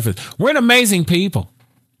scratches the surface. We're an amazing people.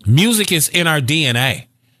 Music is in our DNA.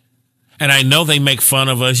 And I know they make fun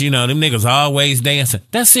of us. You know, them niggas always dancing.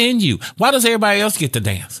 That's in you. Why does everybody else get to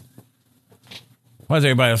dance? Why does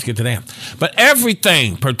everybody else get to dance? But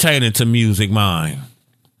everything pertaining to music, mine.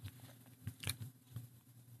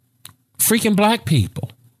 Freaking black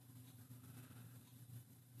people.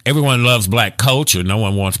 Everyone loves black culture. No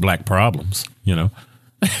one wants black problems, you know.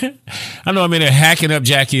 I know I'm in there hacking up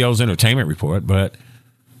Jackie O's entertainment report, but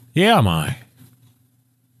yeah, mine.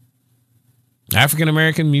 African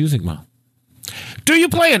American Music Month. Do you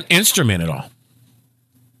play an instrument at all?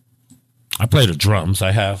 I play the drums.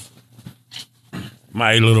 I have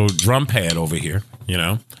my little drum pad over here, you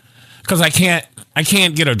know, because I can't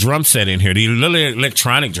get a drum set in here. The little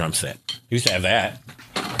electronic drum set. Used to have that.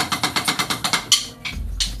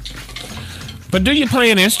 But do you play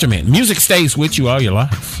an instrument? Music stays with you all your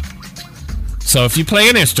life. So if you play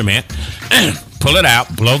an instrument, pull it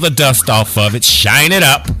out, blow the dust off of it, shine it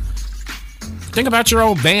up. Think about your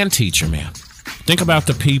old band teacher, man. Think about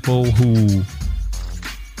the people who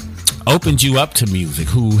opened you up to music,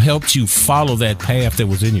 who helped you follow that path that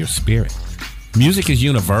was in your spirit. Music is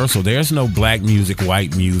universal. There's no black music,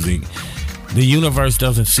 white music. The universe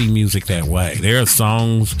doesn't see music that way. There are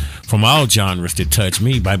songs from all genres that touch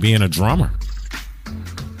me by being a drummer.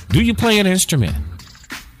 Do you play an instrument?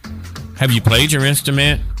 Have you played your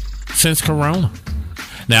instrument since Corona?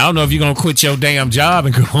 Now, I don't know if you're going to quit your damn job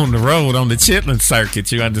and go on the road on the chitlin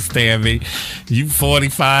circuit. You understand me? You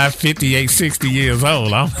 45, 58, 60 years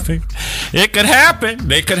old. I don't think it could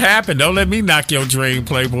happen. It could happen. Don't let me knock your dream,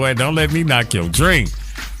 Playboy. Don't let me knock your dream.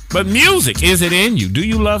 But music, is it in you? Do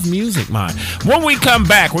you love music, man? When we come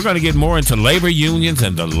back, we're going to get more into labor unions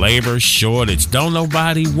and the labor shortage. Don't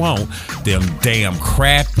nobody want them damn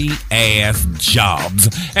crappy ass jobs.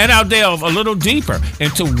 And I'll delve a little deeper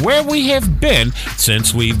into where we have been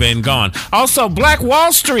since we've been gone. Also, Black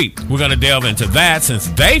Wall Street. We're going to delve into that since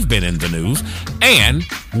they've been in the news. And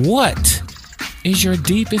what is your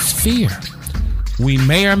deepest fear? We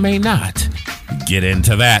may or may not get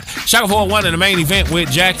into that. Shaka 401 in the main event with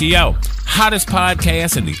Jackie O. Hottest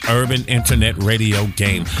podcast in the urban internet radio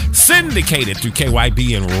game. Syndicated through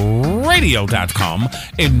KYB and radio.com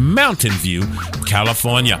in Mountain View,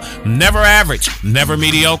 California. Never average, never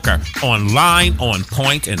mediocre. Online, on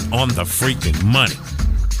point, and on the freaking money.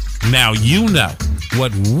 Now you know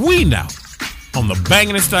what we know on the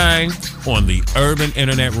bangingest thing on the urban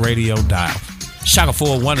internet radio dial. Shaka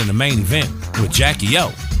 401 in the main event with Jackie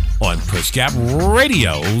O on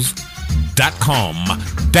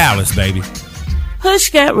pushgapradios.com. Dallas, baby.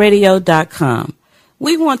 Pushgapradios.com.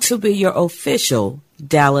 We want to be your official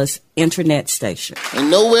Dallas internet station. And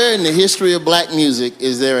nowhere in the history of black music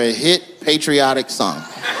is there a hit patriotic song.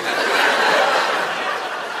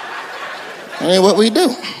 That ain't what we do.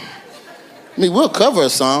 I mean, we'll cover a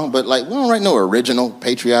song, but like, we don't write no original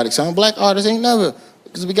patriotic song. Black artists ain't never,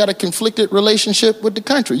 because we got a conflicted relationship with the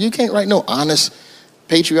country. You can't write no honest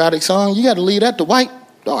patriotic song. You got to leave that to white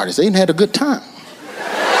artists. They ain't had a good time.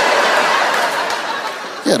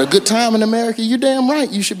 You had a good time in America. You're damn right.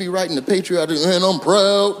 You should be writing the patriotic, and I'm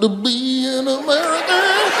proud to be an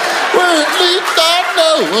American, where at least I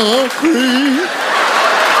know I'm free.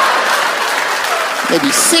 They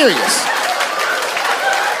be serious.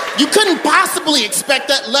 You couldn't possibly expect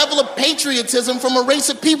that level of patriotism from a race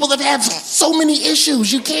of people that have so many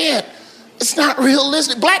issues. You can't. It's not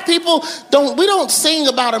realistic. Black people we don't sing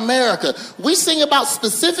about America. We sing about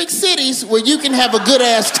specific cities where you can have a good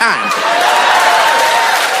ass time.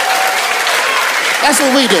 That's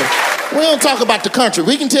what we do. We don't talk about the country.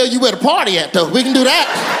 We can tell you where to party at, though. We can do that.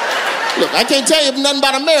 Look, I can't tell you nothing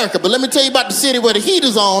about America, but let me tell you about the city where the heat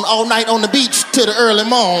is on all night on the beach till the early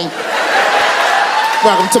morn.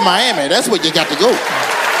 Welcome to Miami. That's where you got to go.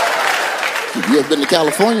 If you ever been to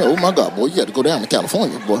California, oh my God, boy, you got to go down to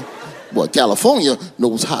California, boy. Boy, California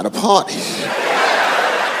knows how to party.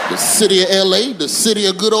 The city of LA, the city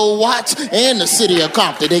of good old Watts, and the city of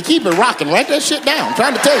Compton. They keep it rocking. Write that shit down. I'm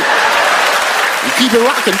trying to tell you. You keep it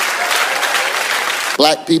rocking.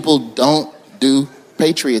 Black people don't do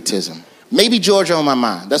patriotism. Maybe Georgia on My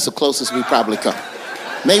Mind. That's the closest we probably come.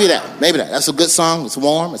 Maybe that. That's a good song. It's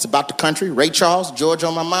warm. It's about the country. Ray Charles, Georgia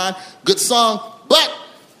on My Mind. Good song. But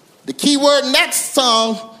the key word in that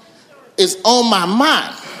song is on my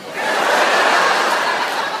mind.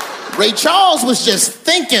 Ray Charles was just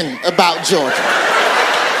thinking about Georgia.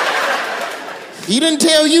 He didn't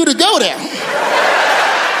tell you to go there.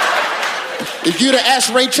 If you'd have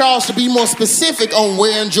asked Ray Charles to be more specific on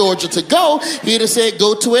where in Georgia to go, he'd have said,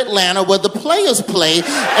 go to Atlanta where the players play and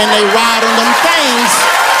they ride on them things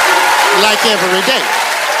like every day.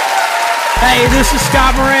 Hey, this is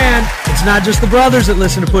Scott Moran. It's not just the brothers that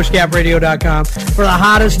listen to PushGapRadio.com. For the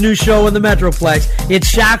hottest new show in the Metroplex,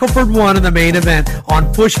 it's Shackleford One in the main event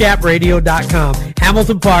on PushGapRadio.com.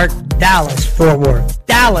 Hamilton Park, Dallas, Fort Worth.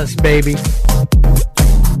 Dallas, baby.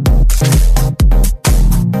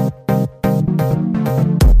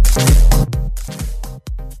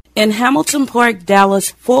 In Hamilton Park,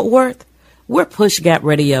 Dallas, Fort Worth, we're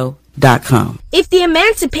PushGapRadio.com. If the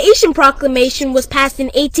Emancipation Proclamation was passed in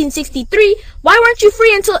 1863, why weren't you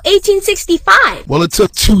free until 1865? Well, it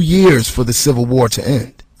took 2 years for the Civil War to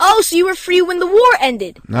end. Oh, so you were free when the war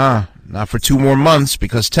ended? Nah, not for 2 more months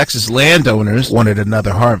because Texas landowners wanted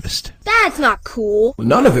another harvest. That's not cool.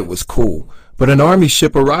 None of it was cool. But an Army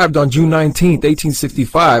ship arrived on June 19th,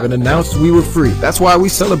 1865 and announced we were free. That's why we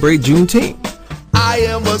celebrate Juneteenth. I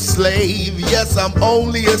am a slave, yes, I'm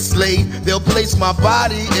only a slave. They'll place my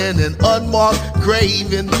body in an unmarked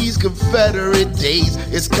grave. In these Confederate days,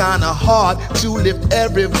 it's kinda hard to lift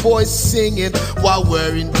every voice singing while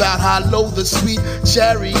worrying about how low the sweet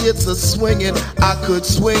chariots are swinging. I could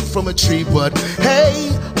swing from a tree, but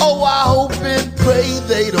hey, oh, I hope and pray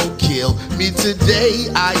they don't kill me today.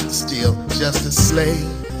 I am still just a slave.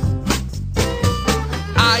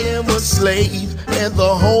 I am a slave and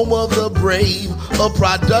the home of the brave, a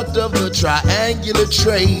product of the triangular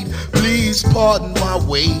trade. Please pardon my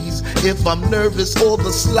ways if I'm nervous or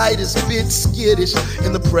the slightest bit skittish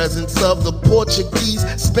in the presence of the Portuguese,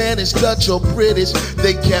 Spanish, Dutch, or British.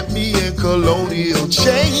 They kept me in colonial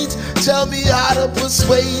chains. Tell me how to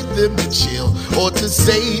persuade them to chill or to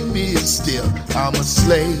save me if still I'm a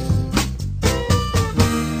slave.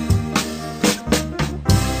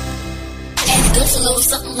 Goes a little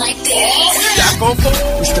something like this.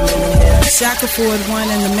 Shackleford One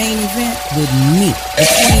in the main event with me, the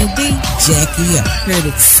Queen D, Jackie Up. Heard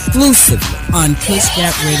exclusively on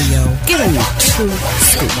PushGap Radio. Giving you true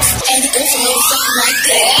scoops. And it goes a little something like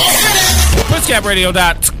this.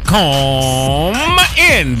 PushGapRadio.com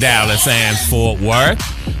in Dallas and Fort Worth.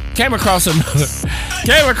 Came across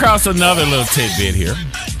another little tidbit here.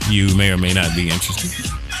 You may or may not be interested.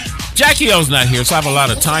 Jackie O's not here, so I have a lot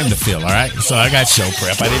of time to fill, all right? So I got show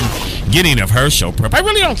prep. I didn't get any of her show prep. I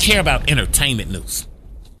really don't care about entertainment news.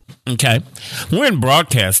 Okay? We're in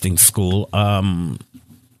broadcasting school. Tasha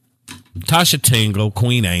Tingle,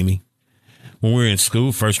 Queen Amy, when we were in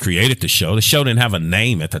school, first created the show. The show didn't have a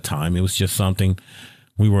name at the time. It was just something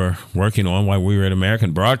we were working on while we were at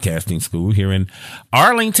American Broadcasting School here in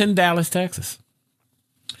Arlington, Dallas, Texas.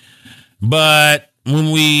 But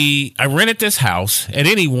when I rented this house, at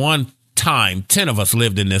any one time, 10 of us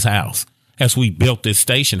lived in this house as we built this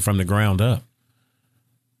station from the ground up.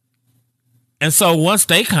 And so once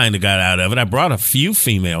they kind of got out of it, I brought a few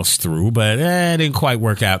females through, but it didn't quite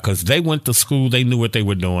work out because they went to school. They knew what they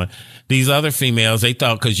were doing. These other females, they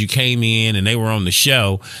thought because you came in and they were on the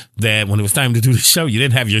show that when it was time to do the show, you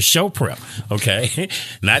didn't have your show prep. Okay.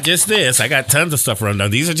 Not just this. I got tons of stuff around. Now,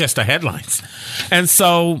 these are just the headlines. And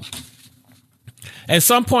so at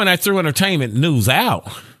some point I threw entertainment news out.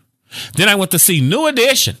 Then I went to see New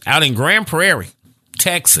Edition out in Grand Prairie,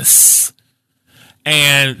 Texas.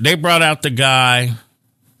 And they brought out the guy,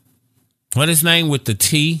 what his name with the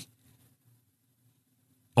T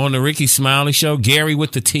on the Ricky Smiley show, Gary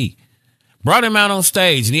with the T. Brought him out on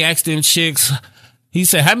stage and he asked them chicks, he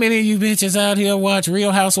said, how many of you bitches out here watch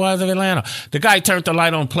Real Housewives of Atlanta? The guy turned the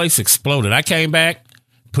light on, place exploded. I came back,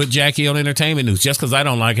 put Jackie on entertainment news. Just because I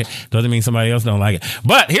don't like it doesn't mean somebody else don't like it.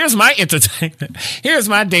 But here's my entertainment. Here's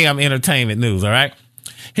my damn entertainment news, all right?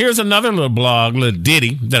 Here's another little blog, little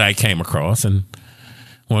ditty that I came across and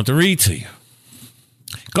want to read to you.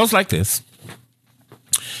 Goes like this.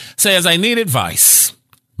 Says, I need advice.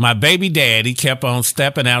 My baby daddy kept on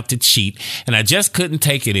stepping out to cheat, and I just couldn't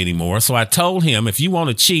take it anymore. So I told him, if you want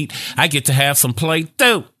to cheat, I get to have some play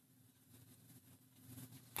too.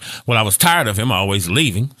 Well, I was tired of him always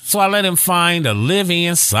leaving, so I let him find a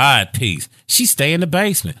live-in side piece. She stay in the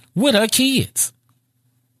basement with her kids.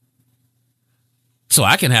 So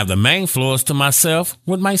I can have the main floors to myself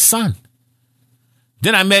with my son.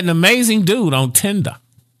 Then I met an amazing dude on Tinder.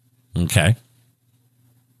 Okay.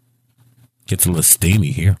 Gets a little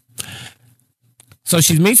steamy here. So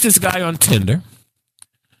she meets this guy on Tinder.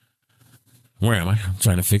 Where am I? I'm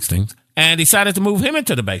trying to fix things. And decided to move him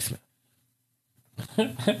into the basement.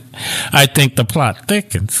 I think the plot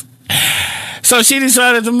thickens. So she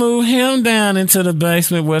decided to move him down into the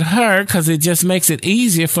basement with her because it just makes it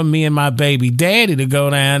easier for me and my baby daddy to go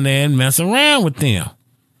down there and mess around with them.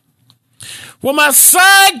 Well, my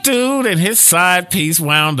side dude and his side piece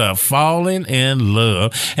wound up falling in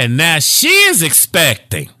love, and now she is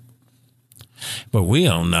expecting. But we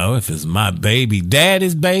don't know if it's my baby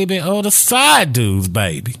daddy's baby or the side dude's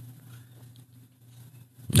baby.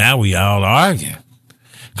 Now we all arguing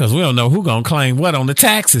because we don't know who gonna claim what on the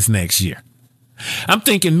taxes next year. I'm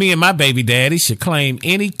thinking me and my baby daddy should claim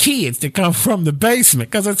any kids that come from the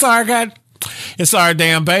basement because it's our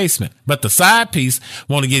damn basement. But the side piece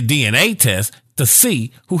want to get DNA tests to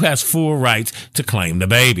see who has full rights to claim the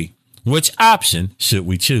baby. Which option should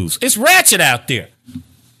we choose? It's ratchet out there.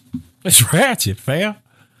 It's ratchet, fam.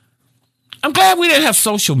 I'm glad we didn't have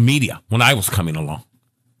social media when I was coming along.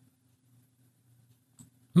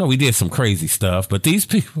 No, we did some crazy stuff, but these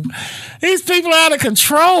people are out of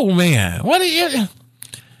control, man. What are you?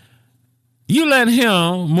 You let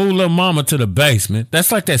him move little mama to the basement. That's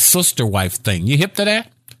like that sister wife thing. You hip to that?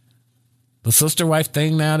 The sister wife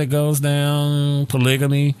thing now that goes down,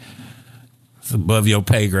 polygamy. It's above your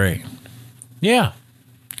pay grade. Yeah.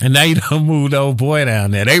 And now you don't move the old boy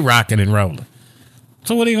down there. They rocking and rolling.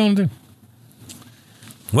 So what are you going to do?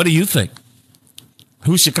 What do you think?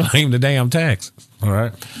 Who should claim the damn taxes? All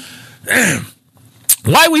right.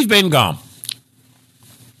 Why we've been gone.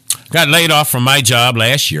 Got laid off from my job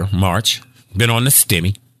last year, March. Been on the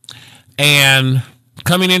stimmy. And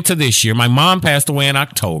coming into this year, my mom passed away in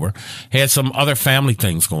October. Had some other family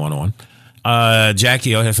things going on.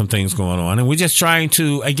 Jackie O has some things going on. And we're just trying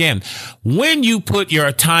to, again, when you put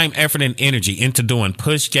your time, effort, and energy into doing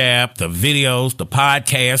Push Gap, the videos, the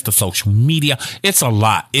podcast, the social media, it's a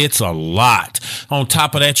lot. It's a lot. On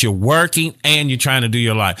top of that, you're working and you're trying to do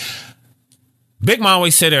your life. Big Mom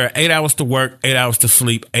always said there are 8 hours to work, 8 hours to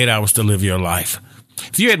sleep, 8 hours to live your life.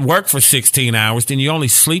 If you're at work for 16 hours, then you're only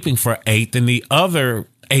sleeping for 8. Then the other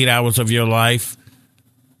 8 hours of your life,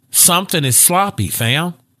 something is sloppy,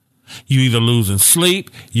 fam. You either losing sleep,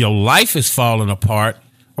 your life is falling apart,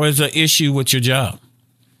 or there's an issue with your job.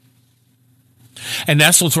 And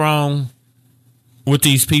that's what's wrong with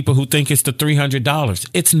these people who think it's the $300.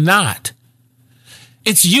 It's not.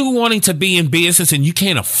 It's you wanting to be in business and you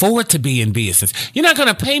can't afford to be in business. You're not going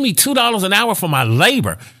to pay me $2 an hour for my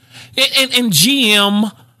labor. And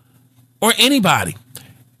GM or anybody,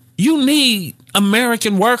 you need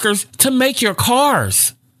American workers to make your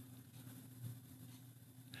cars.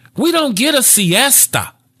 We don't get a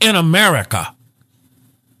siesta in America.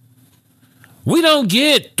 We don't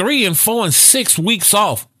get 3 and 4 and 6 weeks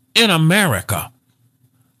off in America.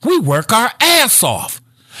 We work our ass off.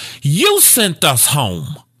 You sent us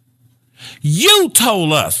home. You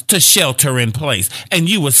told us to shelter in place and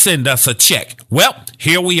you would send us a check. Well,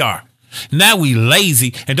 here we are. Now we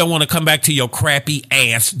lazy and don't want to come back to your crappy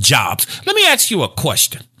ass jobs. Let me ask you a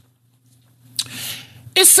question.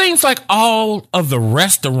 It seems like all of the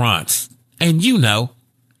restaurants and,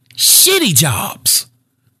 shitty jobs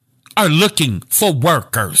are looking for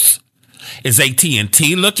workers. Is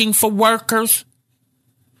AT&T looking for workers?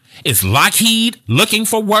 Is Lockheed looking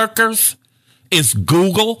for workers? Is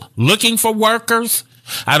Google looking for workers?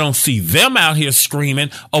 I don't see them out here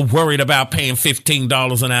screaming or worried about paying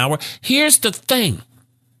 $15 an hour. Here's the thing.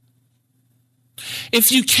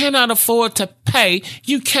 If you cannot afford to pay,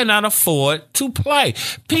 you cannot afford to play.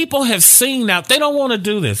 People have seen now. They don't want to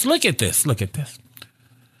do this. Look at this. Look at this.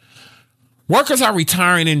 Workers are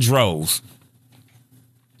retiring in droves.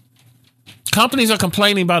 Companies are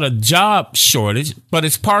complaining about a job shortage, but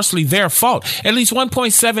it's partially their fault. At least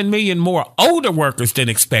 1.7 million more older workers than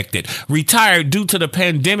expected retired due to the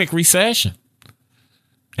pandemic recession.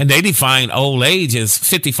 And they define old age as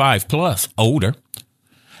 55 plus, older.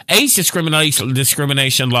 Age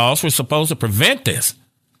discrimination laws were supposed to prevent this.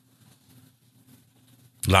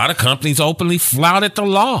 A lot of companies openly flouted the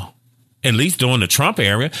law, at least during the Trump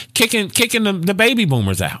era, kicking the baby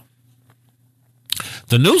boomers out.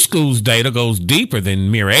 The New School's data goes deeper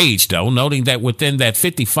than mere age, though, noting that within that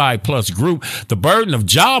 55-plus group, the burden of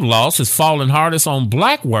job loss has fallen hardest on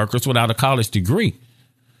black workers without a college degree,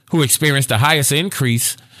 who experienced the highest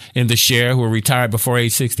increase in the share who were retired before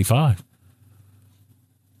age 65.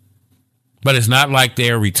 But it's not like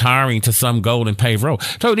they're retiring to some golden paved road.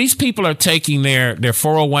 So these people are taking their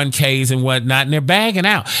 401ks and whatnot, and they're bagging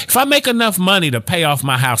out. If I make enough money to pay off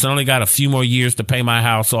my house, I only got a few more years to pay my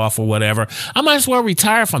house off or whatever, I might as well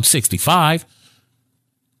retire if I'm 65.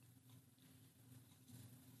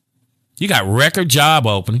 You got record job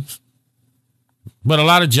openings, but a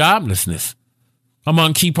lot of joblessness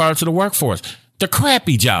among key parts of the workforce. The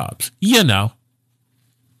crappy jobs, you know.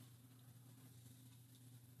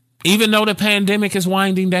 Even though the pandemic is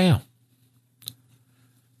winding down.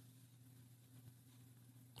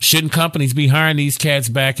 Shouldn't companies be hiring these cats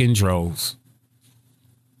back in droves?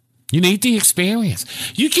 You need the experience.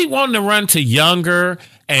 You keep wanting to run to younger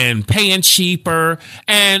and paying cheaper.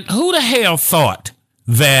 And who the hell thought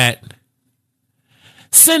that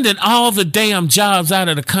sending all the damn jobs out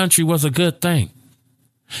of the country was a good thing?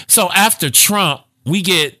 So after Trump, we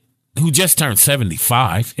get, who just turned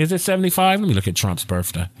 75. Is it 75? Let me look at Trump's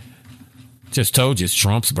birthday. Just told you it's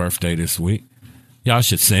Trump's birthday this week. Y'all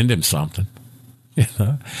should send him something.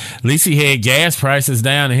 At least he had gas prices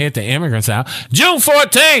down and hit the immigrants out. June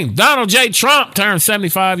 14th, Donald J. Trump turned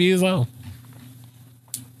 75 years old.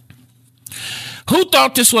 Who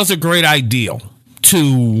thought this was a great idea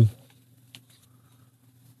to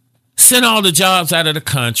send all the jobs out of the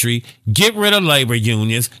country, get rid of labor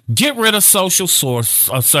unions, get rid of social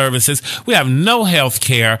services? We have no health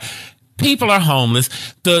care. People are homeless.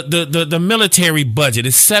 The military budget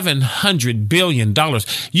is $700 billion.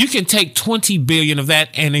 You can take $20 billion of that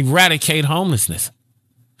and eradicate homelessness.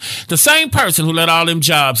 The same person who let all them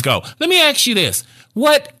jobs go. Let me ask you this.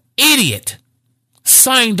 What idiot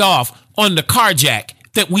signed off on the car jack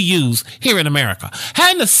that we use here in America?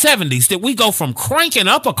 How in the 70s did we go from cranking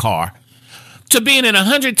up a car to being in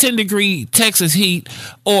 110-degree Texas heat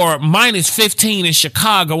or minus 15 in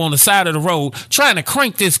Chicago on the side of the road trying to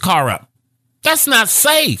crank this car up? That's not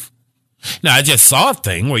safe. Now, I just saw a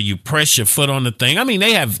thing where you press your foot on the thing. I mean,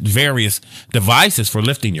 they have various devices for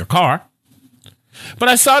lifting your car. But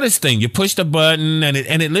I saw this thing. You push the button and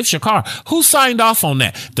it lifts your car. Who signed off on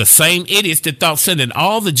that? The same idiots that thought sending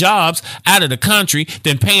all the jobs out of the country,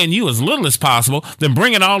 then paying you as little as possible, then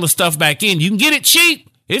bringing all the stuff back in. You can get it cheap.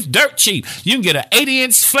 It's dirt cheap. You can get an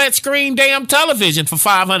 80-inch flat screen damn television for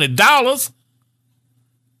 $500.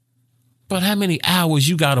 But how many hours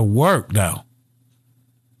you got to work, though,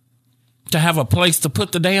 to have a place to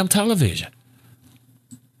put the damn television?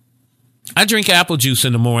 I drink apple juice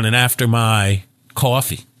in the morning after my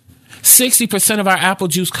coffee. 60% of our apple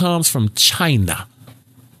juice comes from China.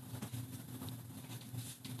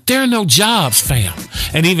 There are no jobs, fam.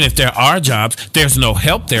 And even if there are jobs, there's no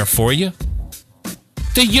help there for you.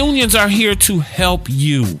 The unions are here to help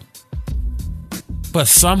you. But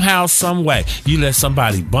somehow, some way, you let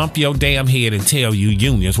somebody bump your damn head and tell you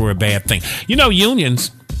unions were a bad thing. You know,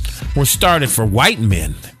 unions were started for white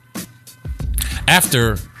men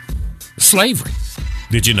after slavery.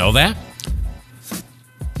 Did you know that?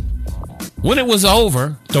 When it was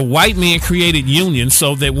over, the white men created unions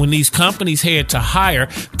so that when these companies had to hire,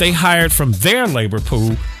 they hired from their labor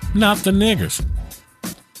pool, not the niggers.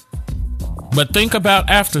 But think about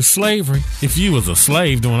after slavery, if you was a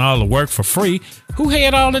slave doing all the work for free, who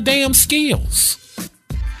had all the damn skills?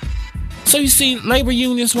 So you see, labor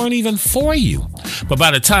unions weren't even for you. But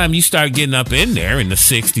by the time you start getting up in there in the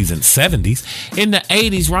 60s and 70s, in the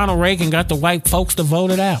 80s, Ronald Reagan got the white folks to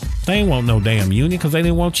vote it out. They ain't want no damn union because they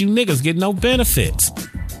didn't want you niggas getting no benefits.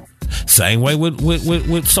 Same way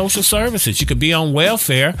with social services. You could be on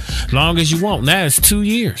welfare long as you want. Now it's 2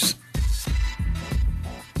 years.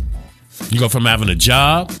 You go from having a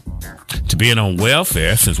job to being on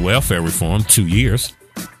welfare, since welfare reform, 2 years,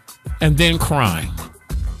 and then crying.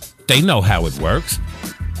 They know how it works.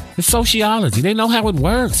 It's sociology. They know how it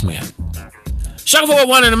works, man. Show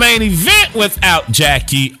 401 in the main event without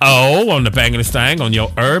Jackie O on the banging thing on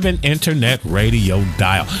your urban internet radio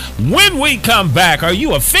dial. When we come back, are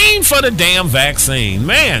you a fiend for the damn vaccine?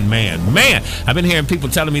 Man. I've been hearing people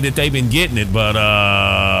telling me that they've been getting it, but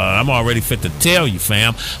I'm already fit to tell you,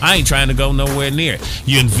 fam. I ain't trying to go nowhere near it.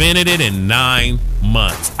 You invented it in 9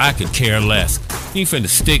 months. I could care less. You ain't finna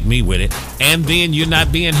stick me with it. And then you're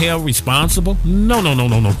not being held responsible? No.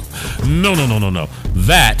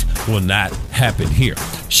 That will not happen here.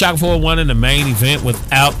 Shock 401 in the main event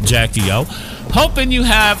without Jackie O. Hoping you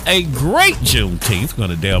have a great Juneteenth. We're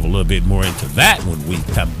going to delve a little bit more into that when we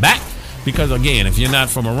come back. Because, again, if you're not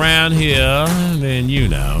from around here, then you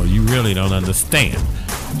really don't understand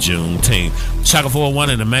Juneteenth. Shock 401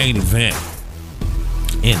 in the main event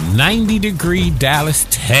in 90-degree Dallas,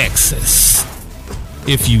 Texas.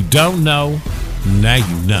 If you don't know, now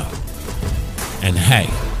you know. And hey,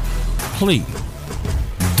 please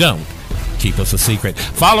don't keep us a secret.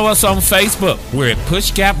 Follow us on Facebook. We're at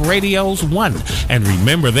Push Gap Radios 1. And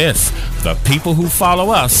remember this, the people who follow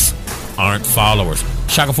us aren't followers.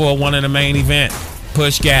 Shaka 401 in the main event.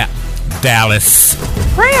 Push Gap, Dallas.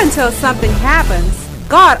 Pray until something happens.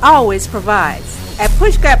 God always provides. At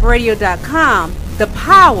pushgapradio.com, the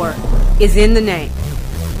power is in the name.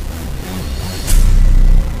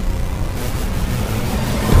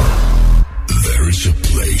 There is a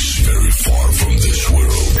place very far from this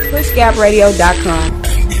world. pushgapradio.com.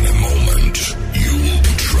 And in a moment, you will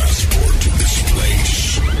be transported to this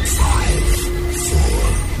place. 5, 4,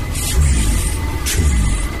 3, 2,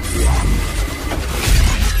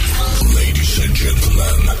 1. Ladies and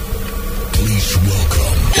gentlemen, please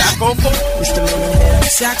welcome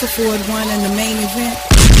Shaka Ford 1 in the main event.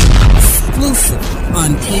 Exclusive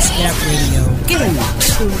on Push Gap Radio. Get in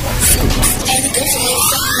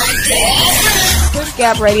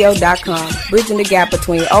pushgapradio.com. Bridging the gap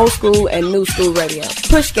between old school and new school radio.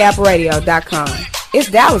 pushgapradio.com. It's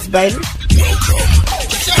Dallas, baby.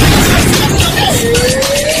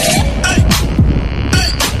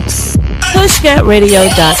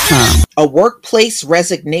 pushgapradio.com. A workplace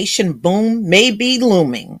resignation boom may be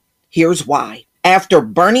looming. Here's why. After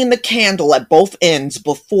burning the candle at both ends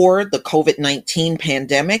before the COVID-19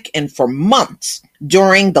 pandemic and for months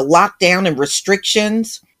during the lockdown and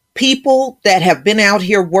restrictions, people that have been out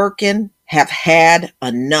here working have had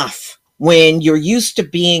enough. When you're used to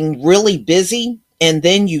being really busy and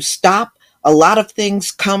then you stop, a lot of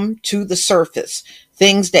things come to the surface.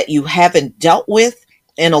 Things that you haven't dealt with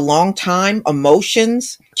in a long time,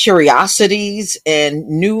 emotions, curiosities, and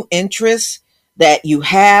new interests that you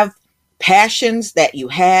have, passions that you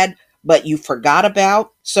had, but you forgot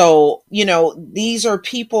about. So, these are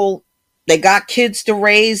people, they got kids to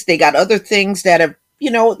raise, they got other things that have,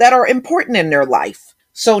 that are important in their life.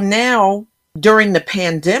 So now, during the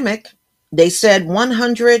pandemic, they said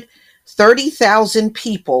 130,000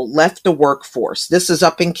 people left the workforce. This is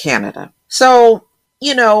up in Canada. So,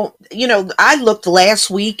 I looked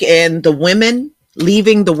last week and the women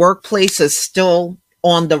leaving the workplace is still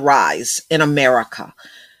on the rise in America.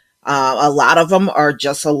 A lot of them are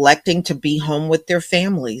just electing to be home with their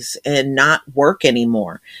families and not work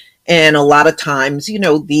anymore. And a lot of times,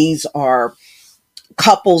 these are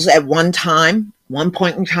couples at one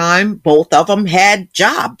point in time, both of them had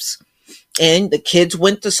jobs and the kids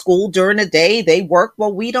went to school during the day. They work.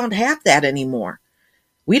 Well, we don't have that anymore.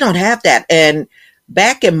 We don't have that. And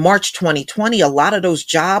back in March 2020, a lot of those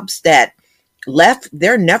jobs that left,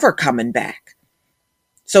 they're never coming back.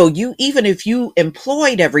 So even if you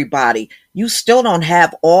employed everybody, you still don't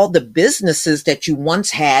have all the businesses that you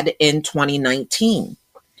once had in 2019.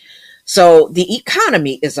 So the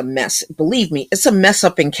economy is a mess. Believe me, it's a mess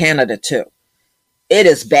up in Canada too. It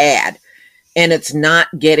is bad and it's not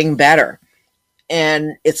getting better.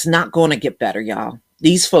 And it's not going to get better, y'all.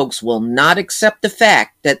 These folks will not accept the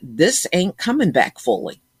fact that this ain't coming back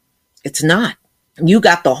fully. It's not. You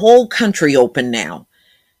got the whole country open now.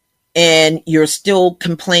 And you're still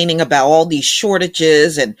complaining about all these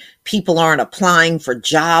shortages and people aren't applying for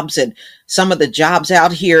jobs. And some of the jobs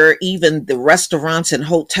out here, even the restaurants and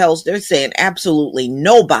hotels, they're saying absolutely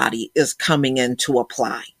nobody is coming in to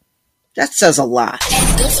apply. That says a lot.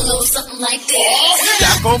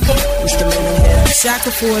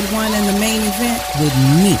 Shackleford won in the main event with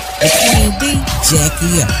me, the Queen B,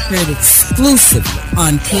 Jackie O. Heard exclusively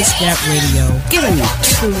on Push Gap Radio. Giving you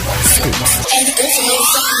true scoops.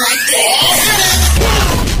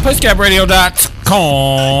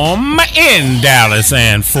 PushGapRadio.com in Dallas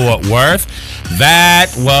and Fort Worth.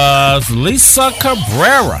 That was Lisa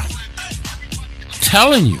Cabrera.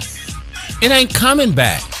 Telling you, it ain't coming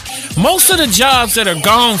back. Most of the jobs that are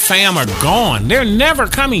gone, fam, are gone. They're never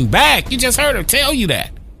coming back. You just heard her tell you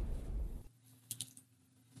that.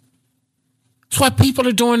 That's why people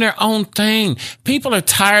are doing their own thing. People are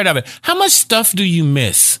tired of it. How much stuff do you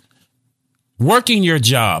miss working your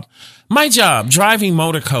job? My job, driving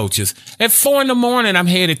motor coaches. At 4 a.m, I'm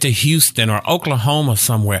headed to Houston or Oklahoma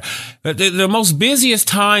somewhere. The most busiest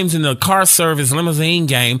times in the car service limousine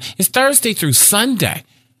game is Thursday through Sunday.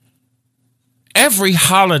 Every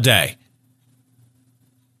holiday.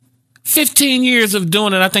 15 years of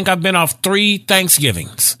doing it. I think I've been off 3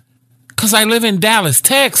 Thanksgivings because I live in Dallas,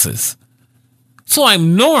 Texas. So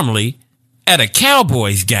I'm normally at a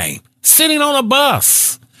Cowboys game, sitting on a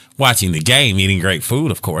bus, watching the game, eating great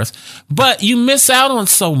food, of course. But you miss out on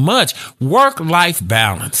so much. Work-life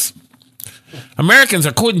balance. Americans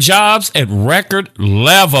are quitting jobs at record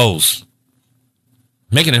levels,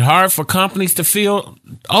 making it hard for companies to fill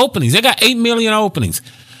openings. They got 8 million openings.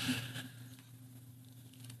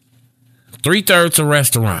 3/3 of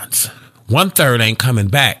restaurants. 1/3 ain't coming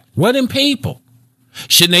back. What in people?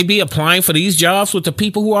 Shouldn't they be applying for these jobs with the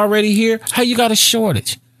people who are already here? How you got a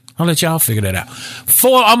shortage? I'll let y'all figure that out.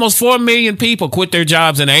 Almost 4 million people quit their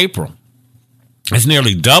jobs in April. It's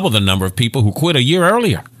nearly double the number of people who quit a year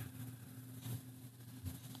earlier.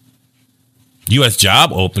 U.S.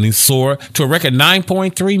 job openings soar to a record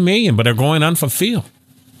 9.3 million, but are going unfulfilled.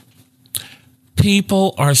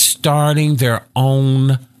 People are starting their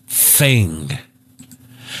own thing.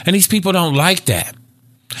 And these people don't like that.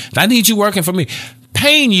 I need you working for me.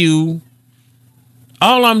 Paying you,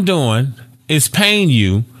 all I'm doing is paying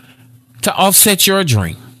you to offset your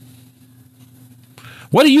dream.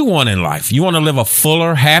 What do you want in life? You want to live a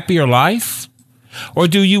fuller, happier life? Or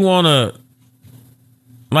do you want to,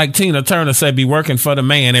 like Tina Turner said, be working for the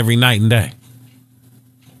man every night and day?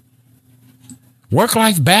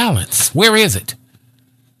 Work-life balance. Where is it?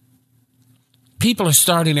 People are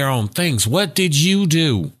starting their own things. What did you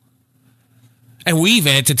do? And we've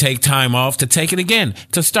had to take time off to take it again,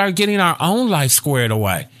 to start getting our own life squared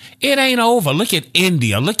away. It ain't over. Look at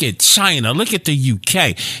India. Look at China. Look at the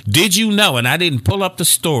UK. Did you know? And I didn't pull up the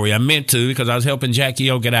story. I meant to because I was helping Jackie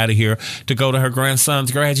O get out of here to go to her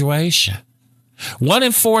grandson's graduation. 1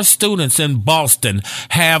 in 4 students in Boston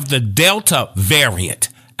have the Delta variant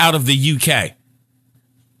out of the UK.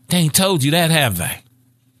 They ain't told you that, have they?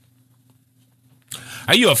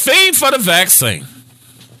 Are you a fiend for the vaccine?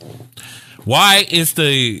 Why is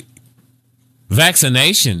the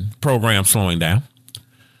vaccination program slowing down?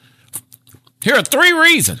 Here are 3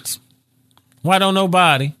 reasons why don't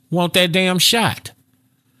nobody want that damn shot.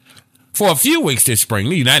 For a few weeks this spring,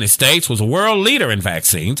 the United States was a world leader in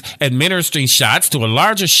vaccines, administering shots to a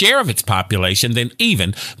larger share of its population than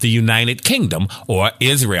even the United Kingdom or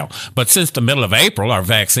Israel. But since the middle of April, our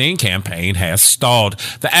vaccine campaign has stalled.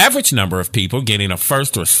 The average number of people getting a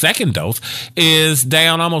first or second dose is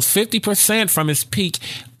down almost 50% from its peak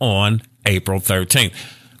on April 13th.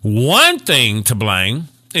 One thing to blame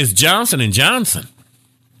is Johnson & Johnson.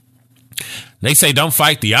 They say don't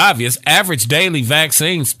fight the obvious. Average daily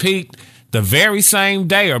vaccines peaked the very same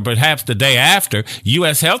day or perhaps the day after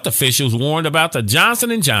U.S. health officials warned about the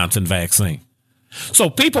Johnson & Johnson vaccine.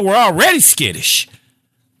 So people were already skittish.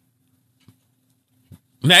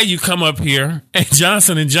 Now you come up here and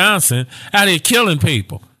Johnson & Johnson out here killing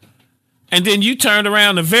people. And then you turned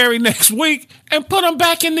around the very next week and put them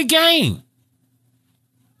back in the game.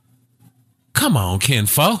 Come on,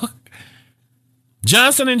 kinfolk.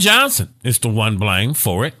 Johnson & Johnson is the one blamed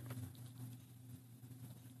for it.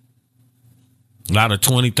 A lot of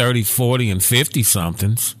 20, 30, 40, and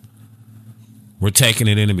 50-somethings were taking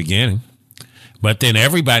it in the beginning. But then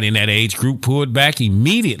everybody in that age group pulled back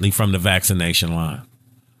immediately from the vaccination line.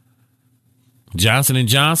 Johnson &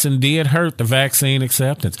 Johnson did hurt the vaccine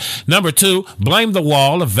acceptance. Number 2, blame the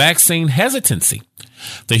wall of vaccine hesitancy.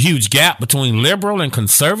 The huge gap between liberal and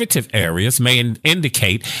conservative areas may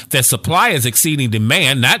indicate that supply is exceeding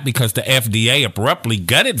demand, not because the FDA abruptly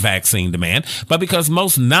gutted vaccine demand, but because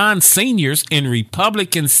most non-seniors in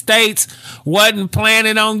Republican states wasn't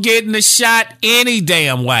planning on getting the shot any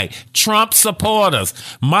damn way. Trump supporters.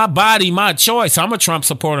 My body, my choice. I'm a Trump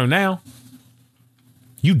supporter now.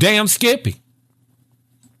 You damn Skippy.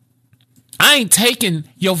 I ain't taking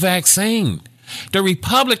your vaccine. The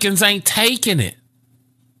Republicans ain't taking it.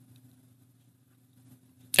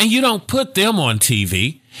 And you don't put them on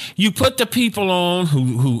TV. You put the people on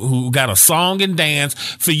who got a song and dance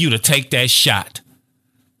for you to take that shot.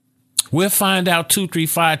 We'll find out 2, 3,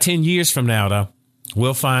 5, 10 years from now, though.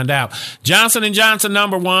 We'll find out. Johnson & Johnson,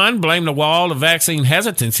 number 1, blame the wall of vaccine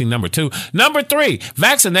hesitancy, number 2. Number 3,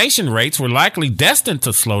 vaccination rates were likely destined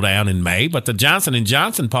to slow down in May, but the Johnson &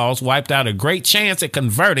 Johnson pause wiped out a great chance at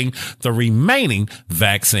converting the remaining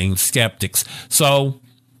vaccine skeptics. So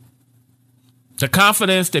the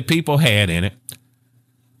confidence that people had in it,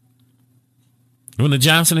 when the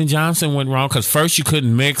Johnson & Johnson went wrong, because first you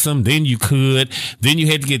couldn't mix them, then you could, then you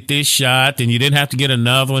had to get this shot, then you didn't have to get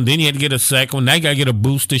another one, then you had to get a second one, now you got to get a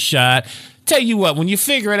booster shot. Tell you what, when you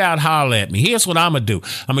figure it out, holler at me. Here's what I'm going to do.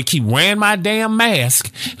 I'm going to keep wearing my damn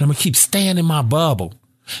mask, and I'm going to keep staying in my bubble.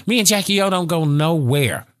 Me and Jackie O don't go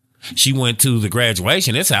nowhere. She went to the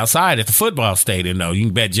graduation. It's outside at the football stadium, though. You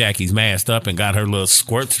can bet Jackie's masked up and got her little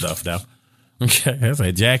squirt stuff, though. Okay, that's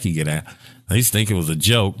how Jackie get out. I used to think it was a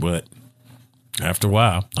joke, but after a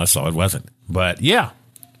while, I saw it wasn't. But yeah,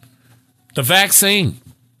 the vaccine.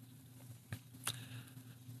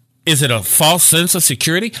 Is it a false sense of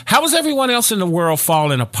security? How is everyone else in the world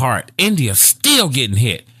falling apart? India's still getting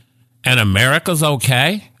hit. And America's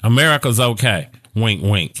okay? America's okay. Wink,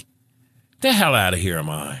 wink. The hell out of here am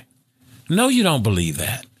I. No, you don't believe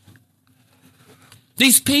that.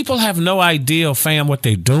 These people have no idea, fam, what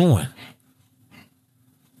they're doing.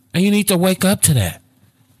 And you need to wake up to that.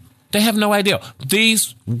 They have no idea.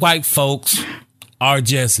 These white folks are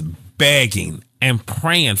just begging and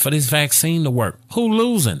praying for this vaccine to work. Who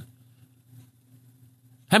losing?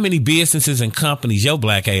 How many businesses and companies your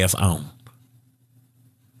black ass own?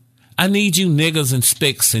 I need you niggas and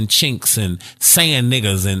spicks and chinks and sand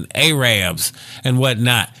niggas and Arabs and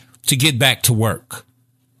whatnot to get back to work.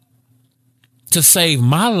 To save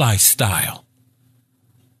my lifestyle.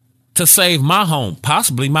 To save my home,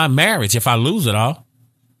 possibly my marriage if I lose it all.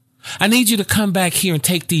 I need you to come back here and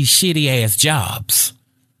take these shitty ass jobs.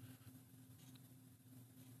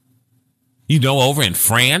 You know, over in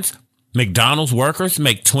France, McDonald's workers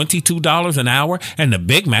make $22 an hour and the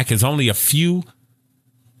Big Mac is only a few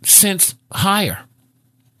cents higher.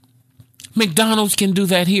 McDonald's can do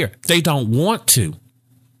that here. They don't want to.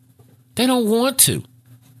 They don't want to.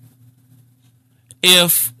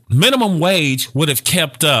 If minimum wage would have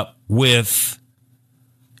kept up with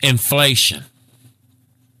inflation,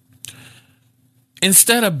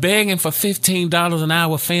 instead of begging for $15 an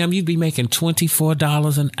hour, fam, you'd be making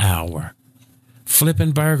 $24 an hour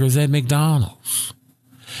flipping burgers at McDonald's.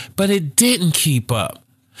 But it didn't keep up.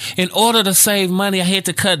 In order to save money, I had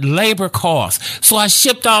to cut labor costs. So I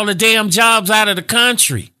shipped all the damn jobs out of the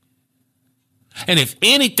country. And if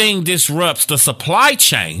anything disrupts the supply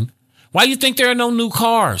chain, why you think there are no new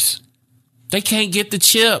cars? They can't get the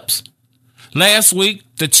chips. Last week,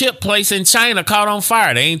 the chip place in China caught on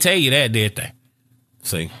fire. They ain't tell you that, did they?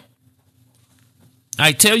 See?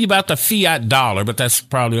 I tell you about the fiat dollar, but that's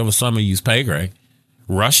probably over some of you's pay grade.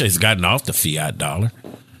 Russia has gotten off the fiat dollar.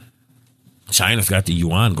 China's got the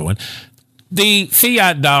yuan going. The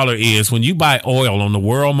fiat dollar is when you buy oil on the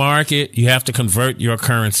world market, you have to convert your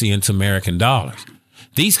currency into American dollars.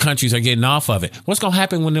 These countries are getting off of it. What's going to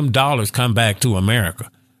happen when them dollars come back to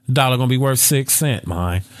America? Dollar going to be worth 6 cents,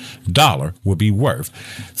 man. Dollar will be worth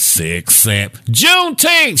 6 cents.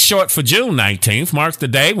 Juneteenth, short for June 19th, marks the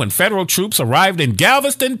day when federal troops arrived in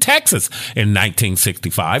Galveston, Texas in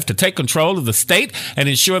 1965 to take control of the state and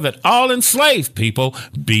ensure that all enslaved people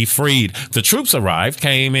be freed. The troops' arrival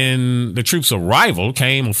came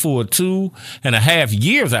a full 2.5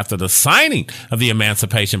 years after the signing of the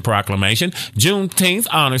Emancipation Proclamation. Juneteenth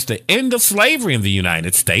honors the end of slavery in the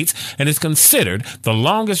United States and is considered the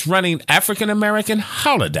longest running African-American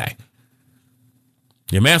holiday.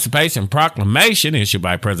 The Emancipation Proclamation, issued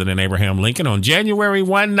by President Abraham Lincoln on January 1,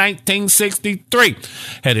 1963,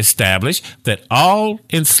 had established that all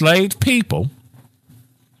enslaved people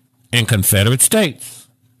in Confederate states,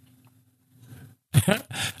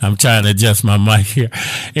 I'm trying to adjust my mic here,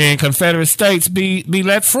 in Confederate states be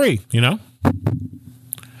let free, you know?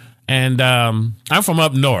 And I'm from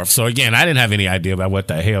up north. So, again, I didn't have any idea about what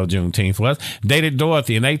the hell Juneteenth was. Dated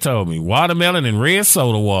Dorothy, and they told me watermelon and red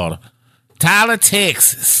soda water. Tyler,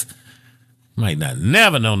 Texas. Might not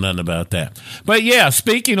never know nothing about that. But, yeah,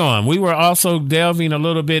 speaking on, we were also delving a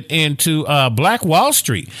little bit into Black Wall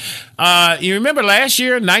Street. You remember last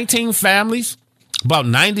year, 19 families, about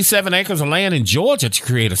 97 acres of land in Georgia to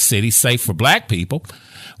create a city safe for black people.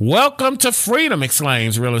 Welcome to freedom,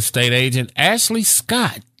 exclaims real estate agent Ashley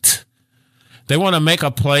Scott. They want to make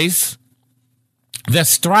a place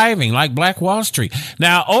that's thriving like Black Wall Street.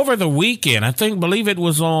 Now, over the weekend, believe it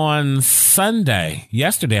was on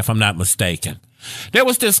yesterday, if I'm not mistaken, there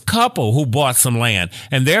was this couple who bought some land,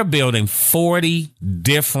 and they're building 40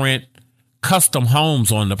 different custom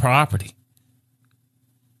homes on the property.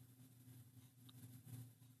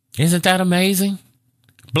 Isn't that amazing?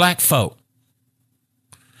 Black folk.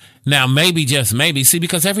 Now, maybe, just maybe, see,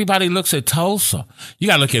 because everybody looks at Tulsa. You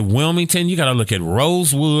got to look at Wilmington. You got to look at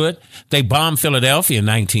Rosewood. They bombed Philadelphia in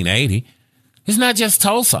 1980. It's not just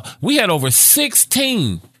Tulsa. We had over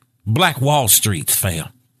 16 Black Wall Streets, fam.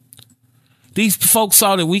 These folks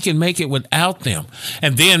saw that we can make it without them.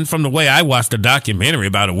 And then from the way I watched a documentary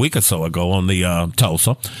about a week or so ago on the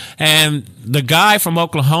Tulsa, and the guy from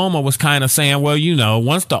Oklahoma was kind of saying, well,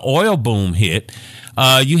 once the oil boom hit,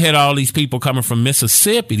 you had all these people coming from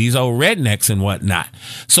Mississippi, these old rednecks and whatnot.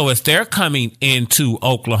 So as they're coming into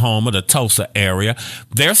Oklahoma, the Tulsa area,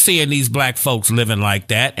 they're seeing these black folks living like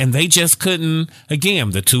that, and they just couldn't, again,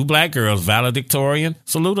 the two black girls, valedictorian,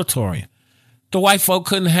 salutatorian. The white folk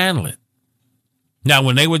couldn't handle it. Now,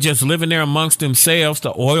 when they were just living there amongst themselves,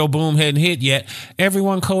 the oil boom hadn't hit yet,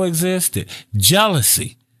 everyone coexisted.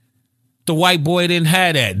 Jealousy. The white boy didn't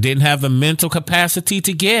have that, didn't have the mental capacity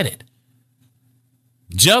to get it.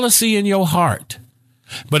 Jealousy in your heart.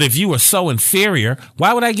 But if you were so inferior,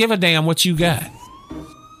 why would I give a damn what you got?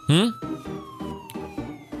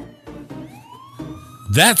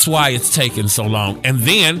 That's why it's taken so long. And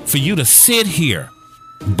then for you to sit here,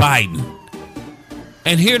 Biden,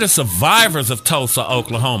 and hear the survivors of Tulsa,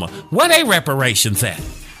 Oklahoma. Where they reparations at?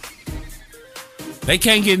 They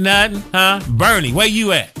can't get nothing, huh? Bernie, where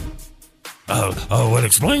you at? Well,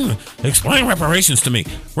 explain reparations to me.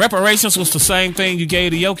 Reparations was the same thing you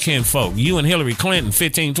gave to your kinfolk, you and Hillary Clinton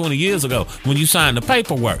 15, 20 years ago when you signed the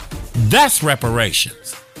paperwork. That's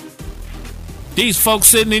reparations. These folks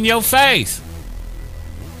sitting in your face.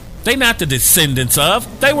 They not the descendants of.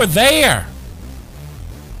 They were there.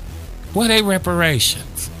 What are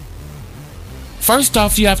reparations? First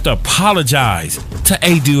off, you have to apologize to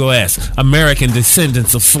ADOS, American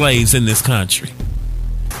descendants of slaves in this country.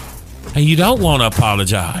 And you don't want to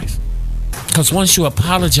apologize. Because once you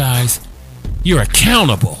apologize, you're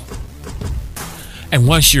accountable. And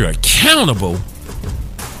once you're accountable,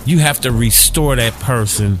 you have to restore that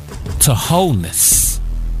person to wholeness.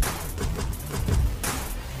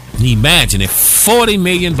 Imagine if 40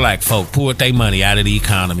 million black folk pulled their money out of the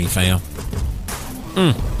economy, fam.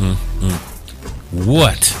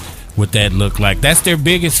 What would that look like? That's their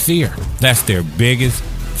biggest fear. That's their biggest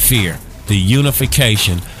fear. The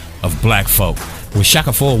unification of black folk. With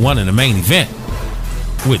Shaka 401 in the main event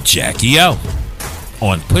with Jackie O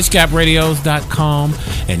on pushgapradios.com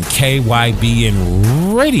and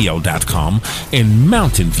KYBNradio.com in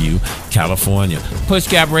Mountain View, California.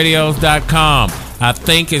 Pushgapradios.com. I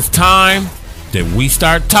think it's time that we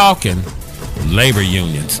start talking labor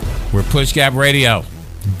unions. We're Push Gap Radio,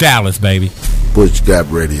 Dallas, baby.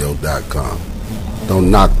 Pushgapradios.com.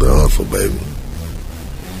 Don't knock the hustle, baby.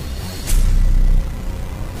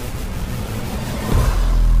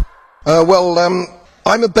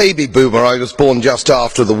 I'm a baby boomer. I was born just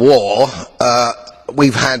after the war.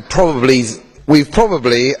 We've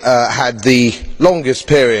probably had the longest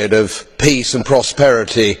period of peace and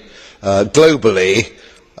prosperity globally,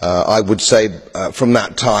 I would say, from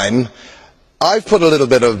that time. I've put a little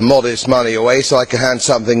bit of modest money away so I can hand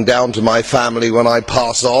something down to my family when I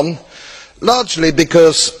pass on, largely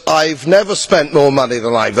because I've never spent more money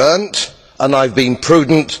than I've earned, and I've been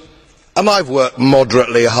prudent, and I've worked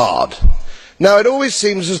moderately hard. Now, it always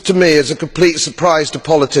seems to me as a complete surprise to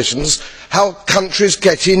politicians how countries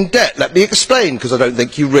get in debt. Let me explain, because I don't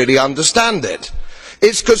think you really understand it.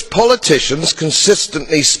 It's because politicians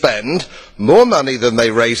consistently spend more money than they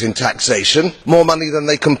raise in taxation, more money than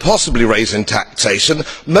they can possibly raise in taxation,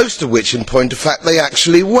 most of which, in point of fact, they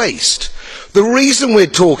actually waste. The reason we're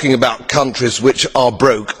talking about countries which are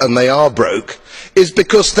broke, and they are broke, is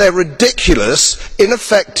because they're ridiculous,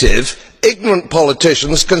 ineffective, ignorant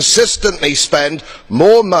politicians consistently spend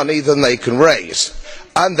more money than they can raise.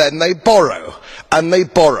 And then they borrow. And they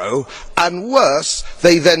borrow. And worse,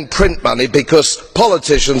 they then print money because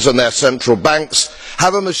politicians and their central banks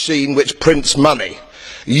have a machine which prints money.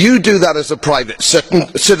 You do that as a private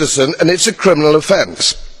citizen and it's a criminal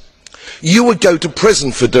offence. You would go to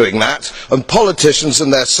prison for doing that, and politicians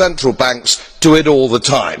and their central banks do it all the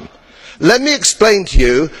time. Let me explain to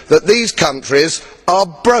you that these countries are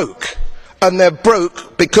broke. And they're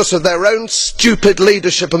broke because of their own stupid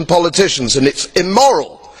leadership and politicians, and it's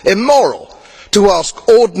immoral to ask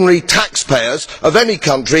ordinary taxpayers of any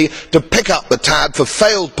country to pick up the tab for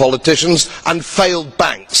failed politicians and failed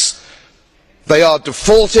banks. They are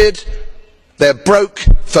defaulted. They're broke.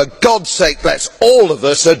 For God's sake, let's all of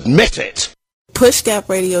us admit it.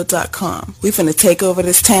 PushGapRadio.com. We finna take over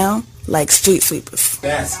this town like street sweepers.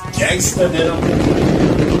 That's gangsta now.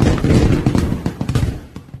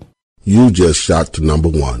 You just shot to number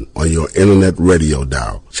 1 on your internet radio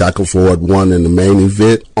dial. Shackle Forward 1 in the main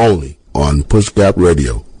event only on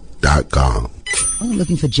PushGapRadio.com. I'm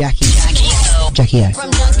looking for Jackie. Jackie O. From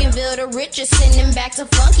Duncanville to Richardson and back to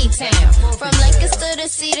Funky Town. From Lancaster to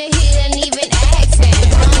Cedar Hill and even Agtown.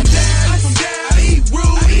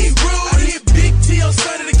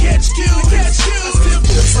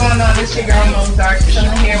 What's going on? This your girl Mozart.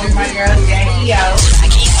 Chilling here with my girl Jackie O.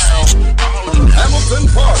 Hamilton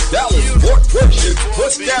Park, Dallas, Fort Worth, it's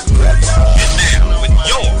Pushgap Radio. And now with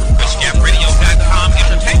your PushGapRadio.com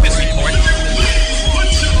entertainment report.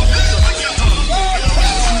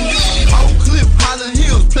 Oak Cliff, Highland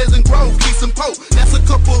Hills, Pleasant Grove, Keys and Pope. That's a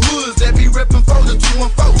couple hoods that be reppin' for the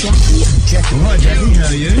 214. Jackie, how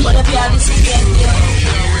you? What up, y'all? This is Jackie.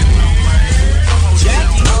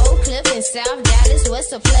 Oak Cliff in South Dallas,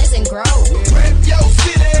 west of Pleasant Grove. Rep your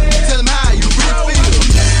city, tell them how you really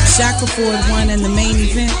feel. Shackle Ford 1 in the main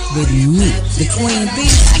event with me, the Queen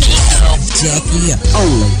Bee, Jackie O.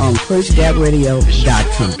 Only on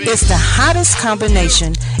PushGapRadio.com. It's the hottest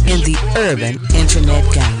combination in the urban internet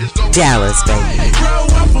game. Dallas, baby.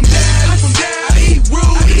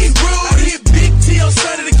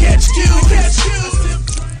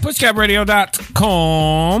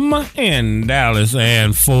 PushGapRadio.com in Dallas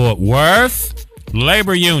and Fort Worth.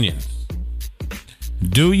 Labor unions.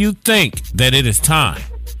 Do you think that it is time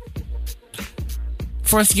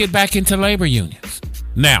for us to get back into labor unions?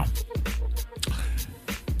 Now,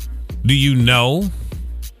 do you know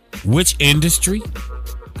which industry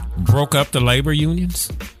broke up the labor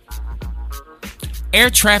unions? Air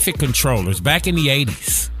traffic controllers back in the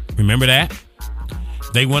 80s. Remember that?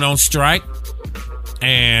 They went on strike,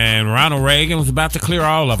 and Ronald Reagan was about to clear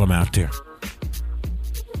all of them out there.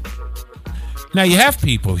 Now, you have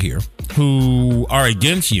people here who are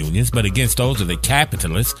against unions, but against those of the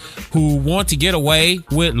capitalists who want to get away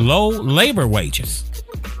with low labor wages.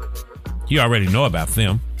 You already know about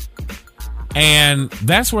them. And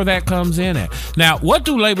that's where that comes in at. Now, what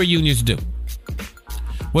do labor unions do?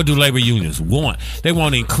 What do labor unions want? They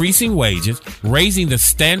want increasing wages, raising the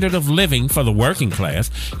standard of living for the working class,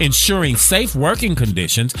 ensuring safe working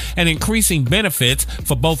conditions, and increasing benefits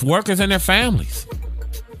for both workers and their families.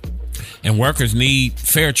 And workers need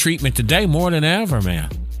fair treatment today more than ever,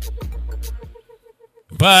 man.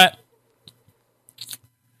 But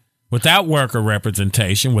without worker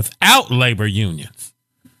representation, without labor unions,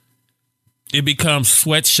 it becomes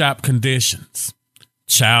sweatshop conditions,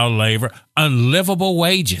 child labor, unlivable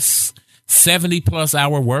wages, 70-plus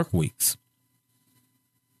hour work weeks.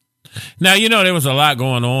 Now, you know, there was a lot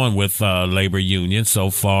going on with labor unions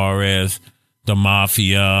so far as the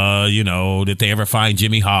mafia, you know, did they ever find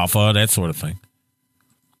Jimmy Hoffa, that sort of thing.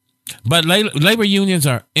 But labor unions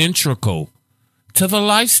are integral to the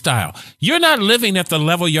lifestyle. You're not living at the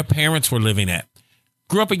level your parents were living at.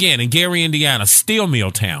 Grew up again in Gary, Indiana, steel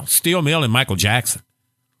mill town. Steel mill and Michael Jackson.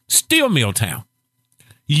 Steel mill town.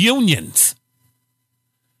 Unions.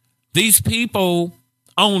 These people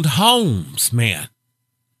owned homes, man.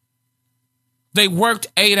 They worked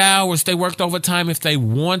 8 hours. They worked overtime if they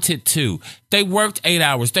wanted to. They worked 8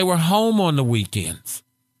 hours. They were home on the weekends.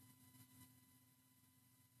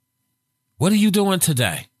 What are you doing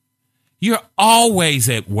today? You're always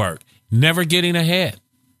at work, never getting ahead.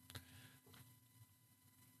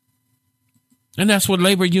 And that's what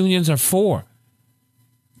labor unions are for.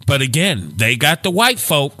 But again, they got the white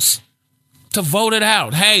folks to vote it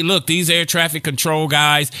out. Hey, look, these air traffic control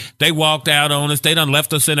guys, they walked out on us. They done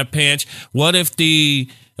left us in a pinch. What if the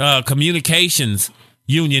communications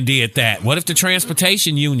union did that? What if the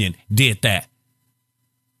transportation union did that?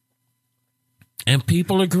 And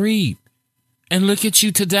people agreed. And look at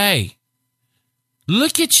you today.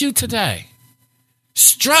 Look at you today.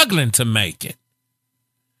 Struggling to make it.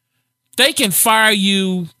 They can fire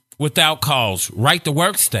you without cause. Right to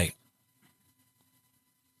work state.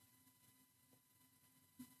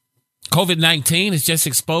 COVID-19 has just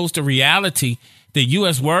exposed the reality that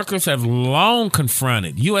U.S. workers have long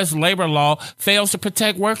confronted. U.S. labor law fails to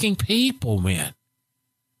protect working people, man.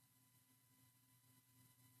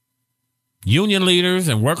 Union leaders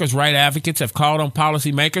and workers' rights advocates have called on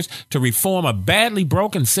policymakers to reform a badly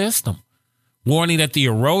broken system, warning that the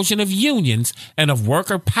erosion of unions and of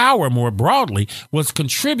worker power more broadly was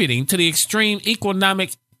contributing to the extreme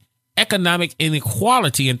economic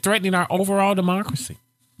inequality and threatening our overall democracy.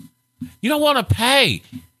 You don't want to pay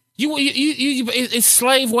It's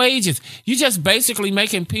slave wages. You just basically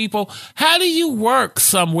making people. How do you work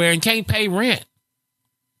somewhere and can't pay rent?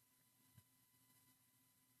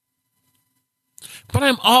 But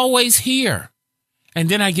I'm always here. And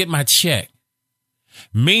then I get my check.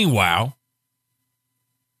 Meanwhile,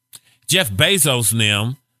 Jeff Bezos and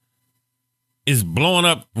them is blowing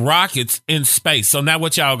up rockets in space. So now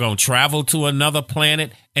what, y'all gonna travel to another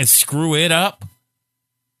planet and screw it up?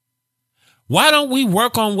 Why don't we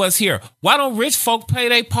work on what's here? Why don't rich folk pay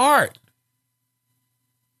their part?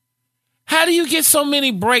 How do you get so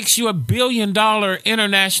many breaks? You're $1 billion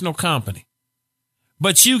international company,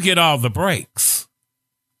 but you get all the breaks.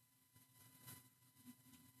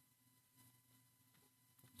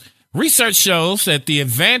 Research shows that the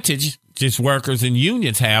advantage workers and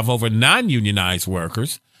unions have over non-unionized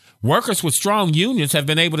workers. Workers with strong unions have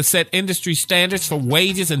been able to set industry standards for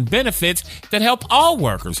wages and benefits that help all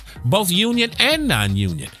workers, both union and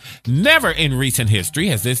non-union. Never in recent history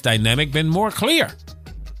has this dynamic been more clear.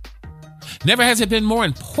 Never has it been more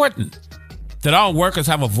important that all workers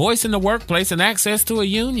have a voice in the workplace and access to a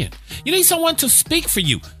union. You need someone to speak for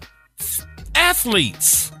you.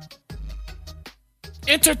 Athletes,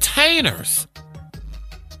 entertainers.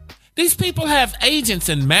 These people have agents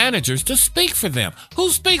and managers to speak for them. Who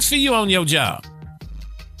speaks for you on your job?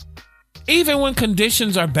 Even when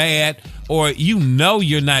conditions are bad or you know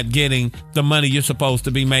you're not getting the money you're supposed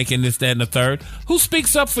to be making, this, that, and the third, who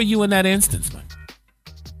speaks up for you in that instance, man?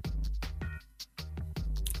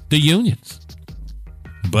 The unions.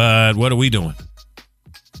 But what are we doing?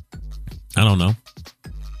 I don't know.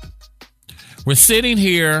 We're sitting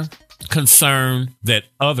here concerned that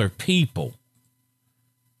other people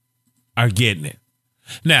are getting it.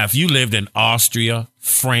 Now, if you lived in Austria,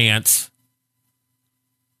 France,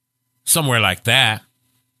 somewhere like that,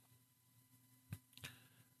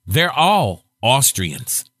 they're all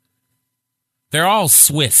Austrians. They're all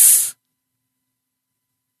Swiss.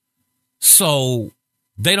 So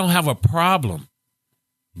they don't have a problem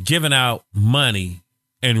giving out money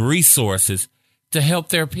and resources to help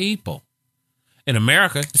their people. In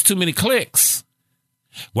America, it's too many clicks.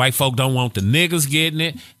 White folk don't want the niggas getting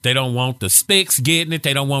it. They don't want the spics getting it.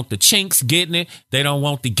 They don't want the chinks getting it. They don't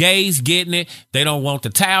want the gays getting it. They don't want the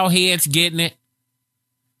towel heads getting it.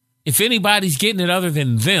 If anybody's getting it other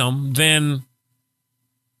than them, then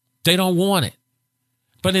they don't want it.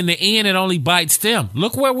 But in the end, it only bites them.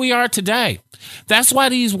 Look where we are today. That's why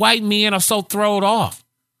these white men are so thrown off.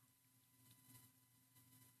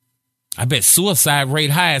 I bet suicide rate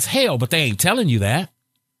high as hell, but they ain't telling you that.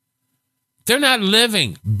 They're not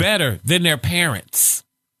living better than their parents.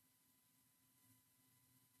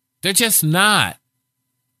 They're just not.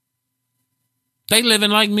 They living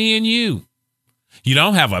like me and you. You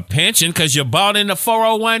don't have a pension because you bought in the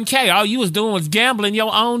 401k. All you was doing was gambling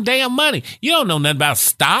your own damn money. You don't know nothing about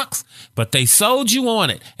stocks, but they sold you on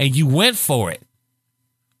it and you went for it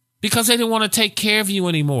because they didn't want to take care of you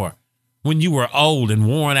anymore when you were old and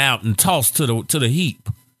worn out and tossed to the heap.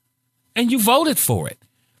 And you voted for it.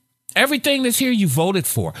 Everything that's here you voted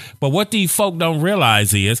for. But what these folk don't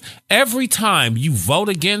realize is every time you vote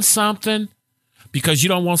against something because you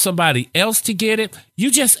don't want somebody else to get it,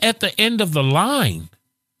 you just at the end of the line.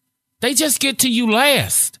 They just get to you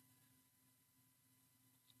last.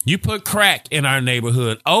 You put crack in our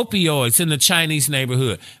neighborhood, opioids in the Chinese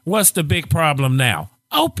neighborhood. What's the big problem now?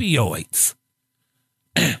 Opioids.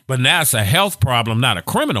 But now it's a health problem, not a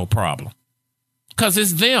criminal problem. Because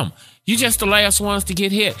it's them. You just the last ones to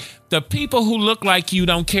get hit. The people who look like you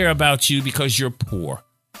don't care about you because you're poor.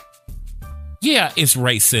 Yeah, it's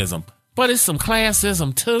racism, but it's some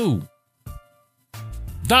classism too.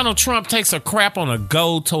 Donald Trump takes a crap on a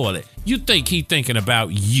gold toilet. You think he thinking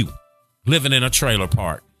about you living in a trailer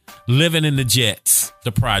park, living in the jets,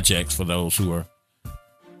 the projects for those who are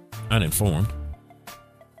uninformed.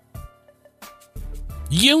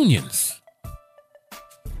 Unions.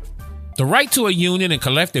 The right to a union and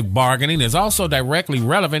collective bargaining is also directly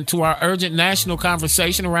relevant to our urgent national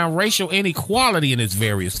conversation around racial inequality in its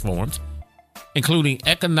various forms, including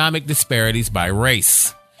economic disparities by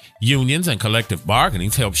race. Unions and collective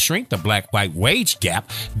bargaining help shrink the black-white wage gap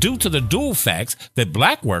due to the dual facts that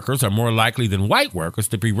black workers are more likely than white workers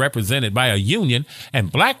to be represented by a union,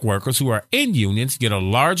 and black workers who are in unions get a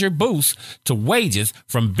larger boost to wages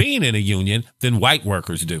from being in a union than white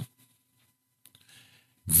workers do.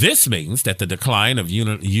 This means that the decline of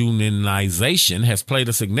unionization has played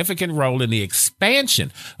a significant role in the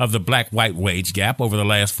expansion of the black-white wage gap over the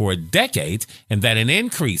last 4 decades, and that an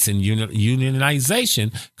increase in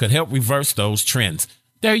unionization could help reverse those trends.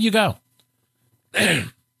 There you go.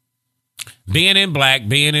 Being in black,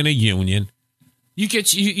 being in a union, you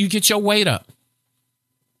get your weight up.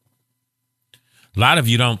 A lot of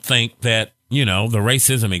you don't think that, the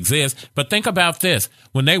racism exists, but think about this.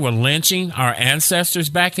 When they were lynching our ancestors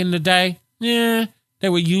back in the day, they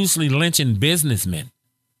were usually lynching businessmen.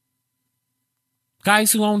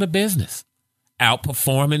 Guys who owned a business.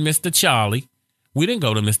 Outperforming Mr. Charlie. We didn't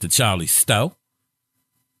go to Mr. Charlie's store.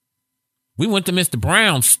 We went to Mr.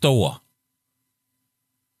 Brown's store.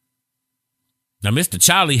 Now, Mr.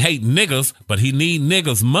 Charlie hate niggas, but he need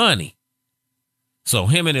niggas' money. So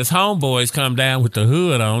him and his homeboys come down with the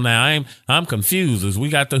hood on. Now, I'm confused. Is we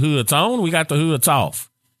got the hoods on, we got the hoods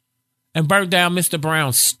off. And burnt down Mr.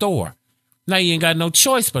 Brown's store. Now you ain't got no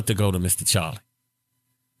choice but to go to Mr. Charlie.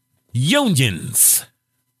 Unions.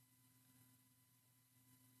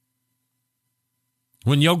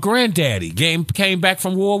 When your granddaddy came back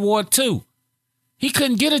from World War II, he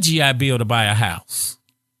couldn't get a GI Bill to buy a house.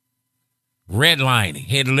 Redlining.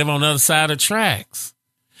 He had to live on the other side of the tracks.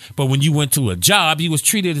 But when you went to a job, you was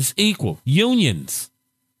treated as equal. Unions.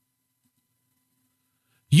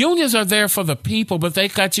 Unions are there for the people, but they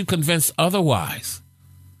got you convinced otherwise.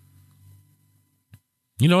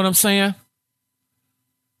 You know what I'm saying?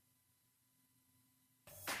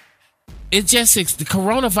 The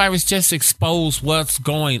coronavirus just exposed what's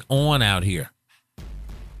going on out here.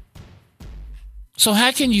 So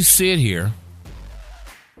how can you sit here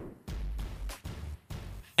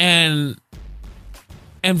and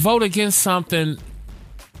vote against something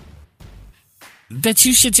that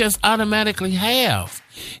you should just automatically have?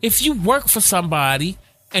 If you work for somebody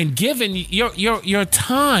and given your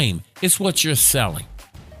time is what you're selling,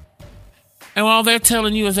 and all they're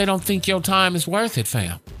telling you is they don't think your time is worth it,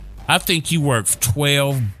 fam. I think you work for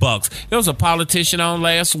 $12. There was a politician on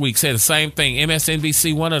last week said the same thing.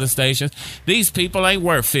 MSNBC, one of the stations. These people ain't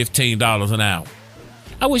worth $15 an hour.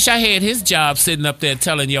 I wish I had his job sitting up there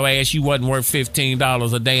telling your ass you wasn't worth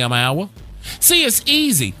 $15 a damn hour. See, it's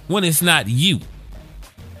easy when it's not you.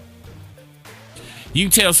 You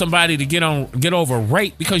can tell somebody to get over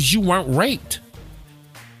rape because you weren't raped.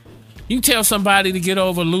 You can tell somebody to get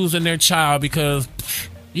over losing their child because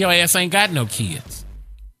your ass ain't got no kids.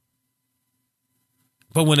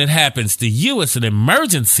 But when it happens to you, it's an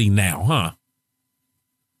emergency now, huh?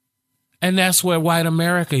 And that's where white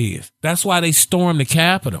America is. That's why they stormed the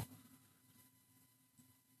Capitol.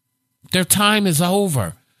 Their time is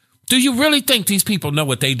over. Do you really think these people know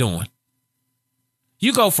what they're doing?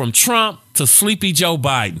 You go from Trump to sleepy Joe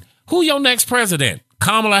Biden. Who your next president?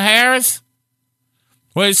 Kamala Harris?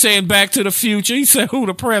 Well, he's saying Back to the Future. He said, who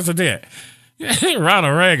the president?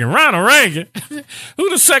 Ronald Reagan. Who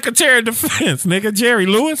the Secretary of Defense, nigga? Jerry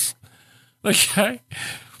Lewis? Okay.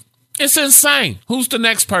 It's insane. Who's the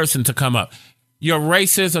next person to come up? Your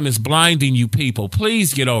racism is blinding you people.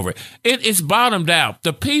 Please get over it. It's bottomed out.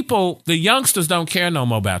 The youngsters don't care no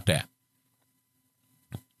more about that.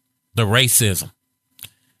 The racism.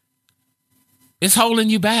 It's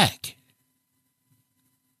holding you back.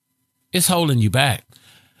 It's holding you back.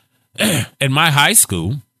 In my high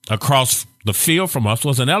school, across the field from us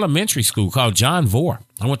was an elementary school called John Vore.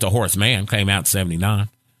 I went to Horace Mann, came out in 79.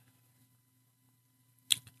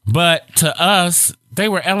 But to us, they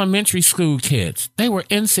were elementary school kids. They were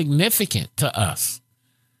insignificant to us.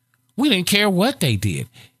 We didn't care what they did.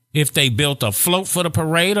 If they built a float for the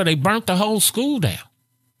parade or they burnt the whole school down.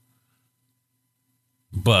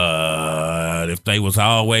 But if they was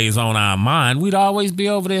always on our mind, we'd always be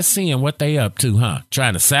over there seeing what they up to, huh?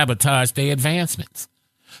 Trying to sabotage their advancements.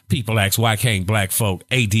 People ask, why can't black folk,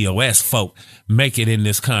 ADOS folk, make it in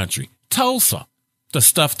this country? Tulsa, the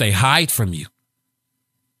stuff they hide from you.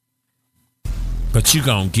 But you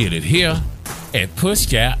gonna get it here at Push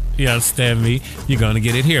Gap. You understand me? You're gonna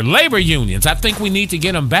get it here. Labor unions, I think we need to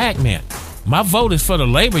get them back, man. My vote is for the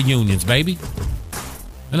labor unions, baby.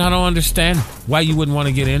 And I don't understand why you wouldn't want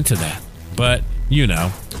to get into that. But,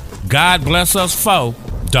 God bless us foe,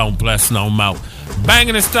 don't bless no more.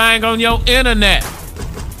 Banging this thing on your internet.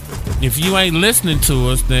 If you ain't listening to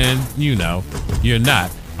us, then, you're not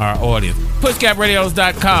our audience.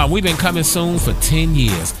 PushGapRadios.com. We've been coming soon for 10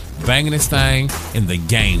 years. Banging this thing in the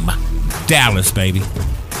game. Dallas, baby.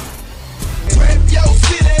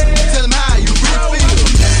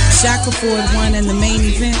 Shaka Ford won in the main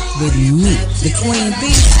event with me, the Queen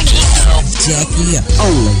Bee, Jackie up.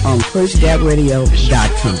 Only on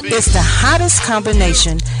PushGapRadio.com. It's the hottest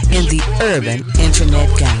combination in the urban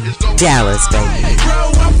internet game. Dallas, baby.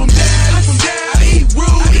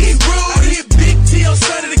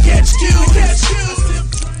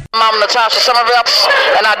 I'm Natasha Summerville,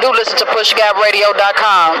 and I do listen to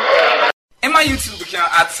PushGapRadio.com. In my YouTube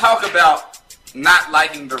account, I talk about not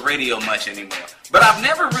liking the radio much anymore. But I've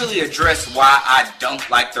never really addressed why I don't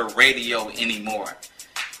like the radio anymore.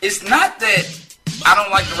 It's not that I don't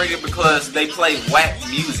like the radio because they play whack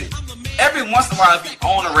music. Every once in a while, if you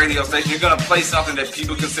own a radio station, you're going to play something that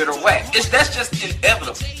people consider whack. That's just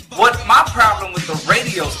inevitable. What my problem with the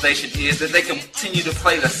radio station is that they continue to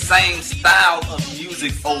play the same style of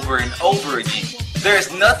music over and over again.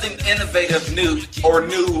 There's nothing innovative, new or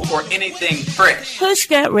anything fresh.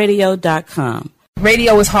 PushGapRadio.com.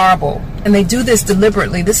 Radio is horrible, and they do this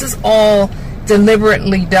deliberately. This is all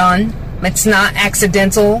deliberately done. It's not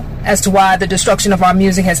accidental as to why the destruction of our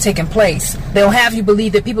music has taken place. They'll have you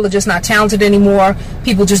believe that people are just not talented anymore.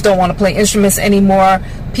 People just don't want to play instruments anymore.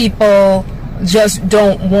 People just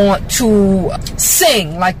don't want to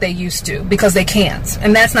sing like they used to because they can't.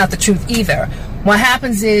 And that's not the truth either. What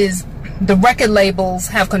happens is the record labels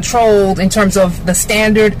have controlled in terms of the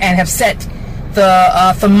standard and have set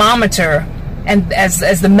the thermometer and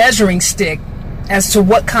as the measuring stick as to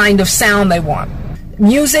what kind of sound they want.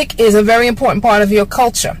 Music is a very important part of your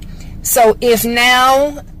culture. So if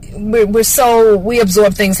now we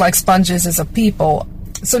absorb things like sponges as a people.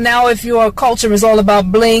 So now if your culture is all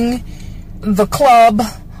about bling, the club,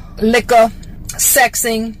 liquor,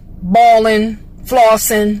 sexing, balling,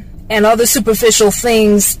 flossing, and other superficial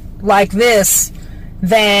things like this,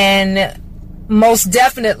 then most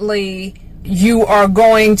definitely you are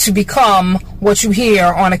going to become what you hear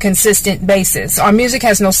on a consistent basis. Our music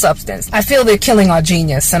has no substance. I feel they're killing our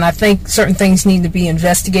genius, and I think certain things need to be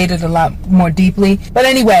investigated a lot more deeply. But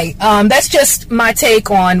anyway, that's just my take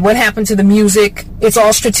on what happened to the music. It's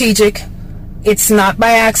all strategic. It's not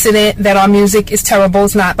by accident that our music is terrible.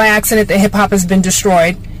 It's not by accident that hip-hop has been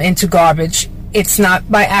destroyed into garbage. It's not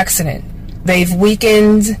by accident. They've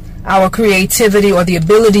weakened our creativity or the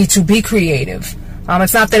ability to be creative.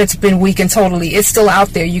 It's not that it's been weakened totally. It's still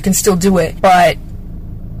out there. You can still do it. But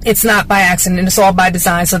it's not by accident. It's all by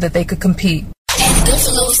design so that they could compete. And it goes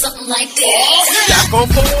a little something like this.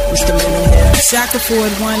 Shaka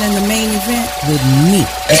Ford won in the main event with me,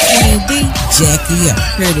 the Queen D, Jackie O.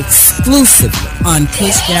 Heard exclusively on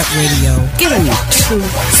Push Gap Radio. Give me 2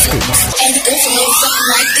 scoops. And it goes a little something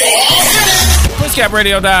like this.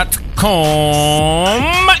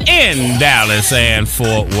 PushGapRadio.com in Dallas and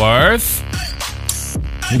Fort Worth.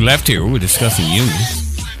 We left here. We were discussing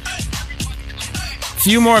unions.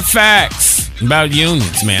 Few more facts about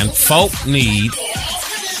unions, man. Folk need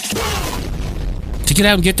to get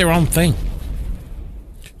out and get their own thing.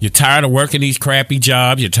 You're tired of working these crappy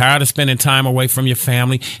jobs. You're tired of spending time away from your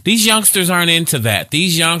family. These youngsters aren't into that.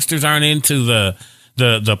 These youngsters aren't into the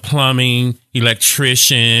plumbing,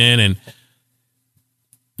 electrician, and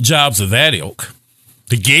jobs of that ilk.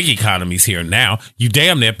 The gig economy's here now. You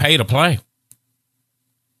damn near pay to play.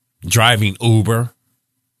 Driving Uber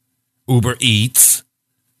Eats.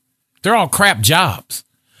 They're all crap jobs.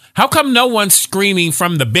 How come no one's screaming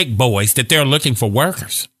from the big boys that they're looking for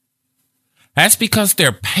workers? That's because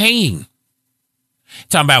they're paying.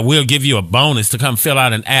 Talking about we'll give you a bonus to come fill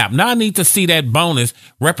out an app. Now I need to see that bonus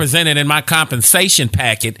represented in my compensation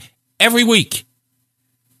packet every week.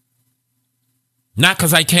 Not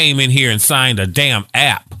because I came in here and signed a damn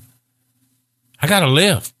app. I got to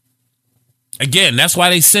live. Again, that's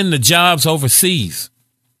why they send the jobs overseas.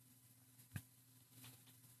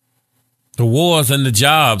 The wars and the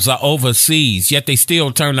jobs are overseas, yet they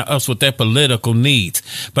still turn to us with their political needs.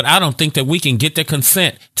 But I don't think that we can get their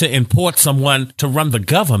consent to import someone to run the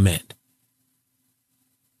government.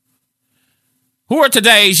 Who are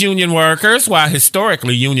today's union workers? While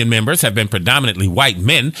historically union members have been predominantly white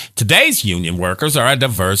men, today's union workers are a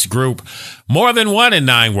diverse group. More than 1 in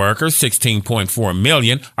 9 workers, 16.4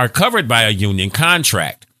 million, are covered by a union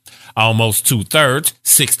contract. Almost 2/3,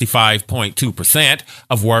 65.2%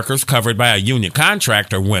 of workers covered by a union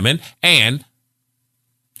contract are women and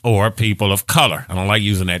or people of color. I don't like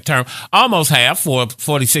using that term. Almost half,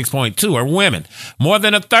 46.2, are women. More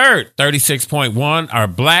than 1/3, 36.1, are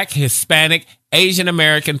Black, Hispanic, Asian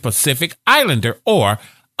American, Pacific Islander, or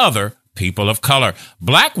other people of color.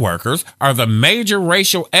 Black workers are the major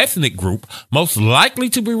racial ethnic group most likely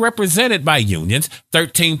to be represented by unions.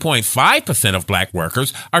 13.5% of black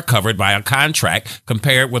workers are covered by a contract,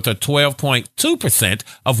 compared with a 12.2%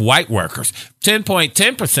 of white workers,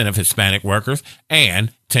 10.10% of Hispanic workers,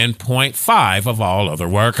 and 10.5% of all other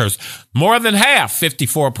workers. More than half,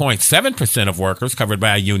 54.7% of workers covered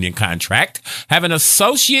by a union contract, have an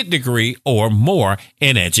associate degree or more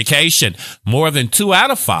in education. More than 2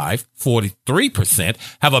 out of 5, 43%,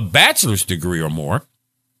 have a bachelor's degree or more.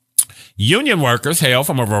 Union workers hail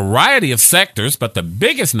from a variety of sectors, but the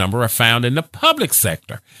biggest number are found in the public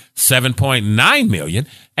sector, 7.9 million,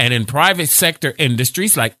 and in private sector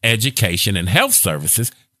industries like education and health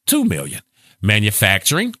services, 2 million.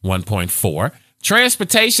 Manufacturing, 1.4.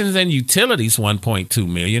 Transportations and utilities, 1.2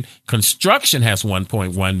 million. Construction has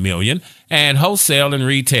 1.1 million. And wholesale and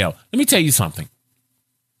retail. Let me tell you something.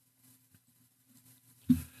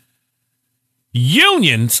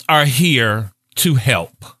 Unions are here to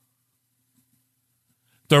help.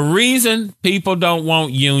 The reason people don't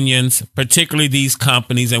want unions, particularly these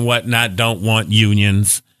companies and whatnot don't want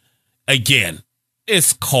unions, again,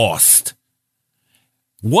 it's cost.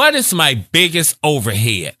 What is my biggest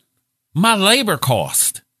overhead? My labor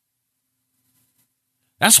cost.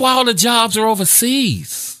 That's why all the jobs are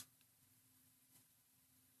overseas.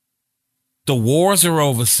 The wars are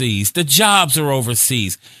overseas. The jobs are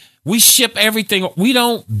overseas. We ship everything. We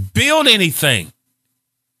don't build anything.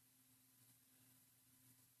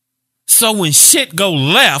 So when shit go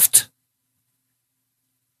left,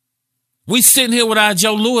 we sitting here with our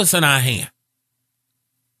Joe Louis in our hand.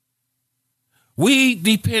 We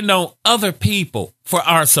depend on other people for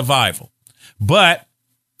our survival. But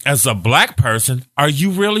as a black person, are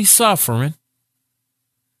you really suffering?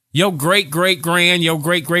 Your great-great-grand, your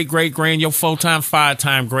great-great-great-grand, your 4-time,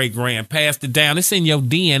 5-time great-grand passed it down. It's in your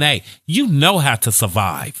DNA. You know how to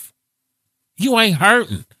survive. You ain't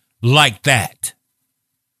hurting like that.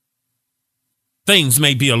 Things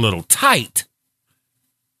may be a little tight,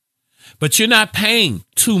 but you're not paying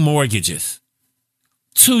 2 mortgages,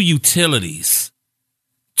 2 utilities,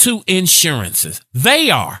 2 insurances. They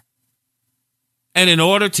are. And in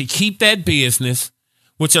order to keep that business,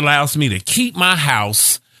 which allows me to keep my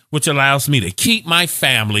house, which allows me to keep my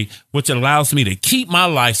family, which allows me to keep my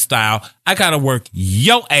lifestyle, I got to work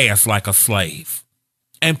your ass like a slave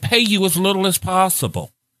and pay you as little as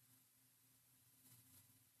possible.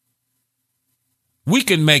 We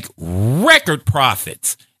can make record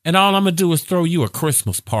profits, and all I'm going to do is throw you a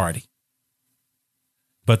Christmas party.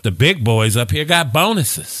 But the big boys up here got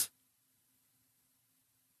bonuses.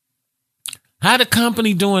 How the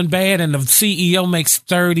company doing bad and the CEO makes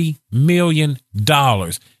 $30 million?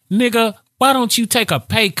 Nigga, why don't you take a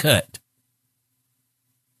pay cut?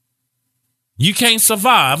 You can't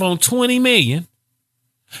survive on $20 million.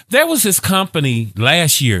 There was this company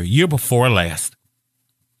last year before last,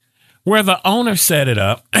 where the owner set it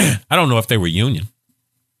up. I don't know if they were union.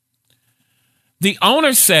 The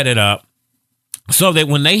owner set it up so that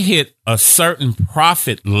when they hit a certain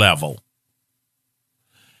profit level,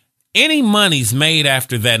 any monies made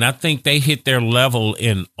after that, and I think they hit their level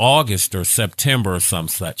in August or September or some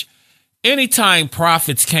such, anytime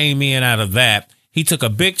profits came in out of that, he took a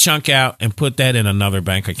big chunk out and put that in another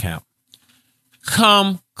bank account.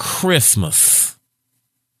 Come Christmas,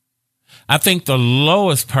 I think the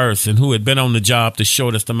lowest person who had been on the job the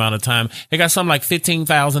shortest amount of time, they got something like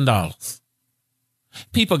 $15,000.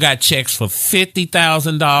 People got checks for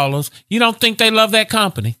 $50,000. You don't think they love that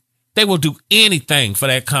company? They will do anything for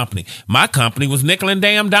that company. My company was nickel and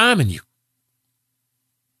diming you.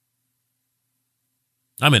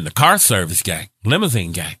 I'm in the car service gang,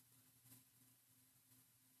 limousine gang.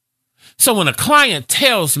 So when a client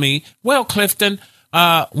tells me, well, Clifton,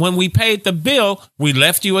 when we paid the bill, we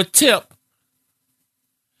left you a tip.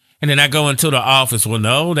 And then I go into the office. Well,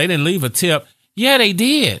 no, they didn't leave a tip. Yeah, they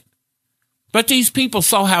did. But these people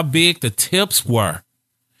saw how big the tips were.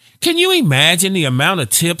 Can you imagine the amount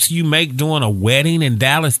of tips you make doing a wedding in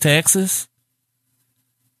Dallas, Texas?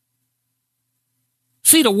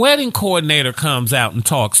 See, the wedding coordinator comes out and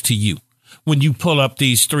talks to you when you pull up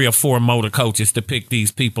these 3 or 4 motor coaches to pick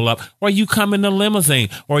these people up, or you come in the limousine,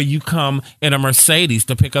 or you come in a Mercedes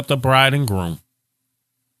to pick up the bride and groom.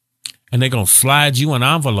 And they're going to slide you an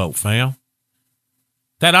envelope, fam.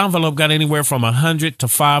 That envelope got anywhere from $100 to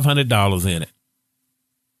 $500 in it.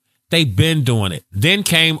 They've been doing it. Then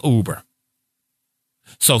came Uber.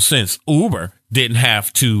 So since Uber didn't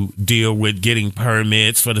have to deal with getting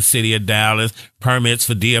permits for the city of Dallas, permits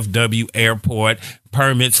for DFW Airport,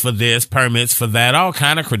 permits for this, permits for that, all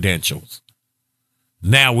kind of credentials.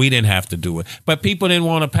 Now we didn't have to do it. But people didn't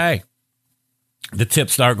want to pay. The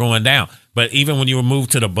tips start going down. But even when you move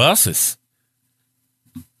to the buses,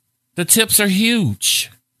 the tips are huge.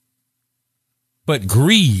 But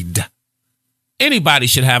greed. Anybody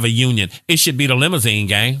should have a union. It should be the limousine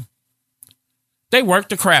gang. They work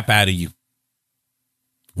the crap out of you.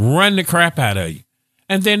 Run the crap out of you.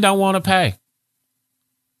 And then don't want to pay.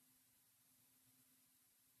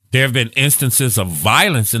 There have been instances of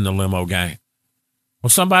violence in the limo gang. Well,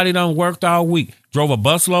 somebody done worked all week, drove a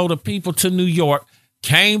busload of people to New York,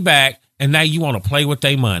 came back, and now you want to play with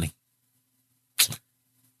their money.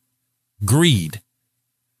 Greed.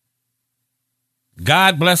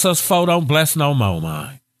 God bless us, foe, don't bless no more,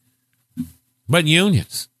 man. But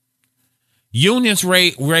unions. Unions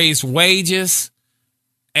raise wages,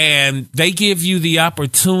 and they give you the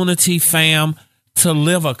opportunity, fam, to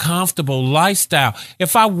live a comfortable lifestyle.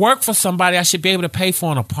 If I work for somebody, I should be able to pay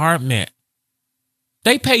for an apartment.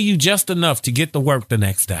 They pay you just enough to get to work the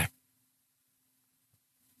next day.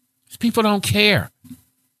 People don't care.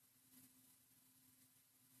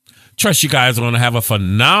 Trust you guys are going to have a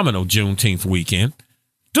phenomenal Juneteenth weekend.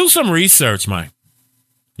 Do some research, man.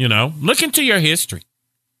 You know, look into your history.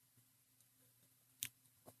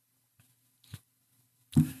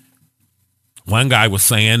 One guy was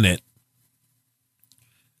saying that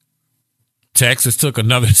Texas took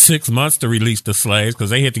another 6 months to release the slaves because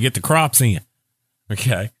they had to get the crops in.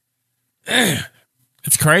 Okay.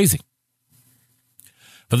 It's crazy.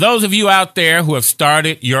 For those of you out there who have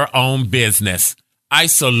started your own business, I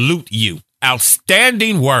salute you.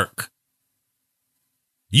 Outstanding work.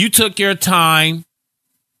 You took your time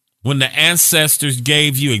when the ancestors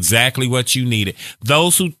gave you exactly what you needed.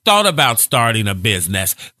 Those who thought about starting a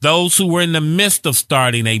business, those who were in the midst of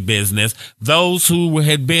starting a business, those who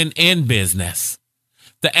had been in business.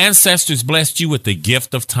 The ancestors blessed you with the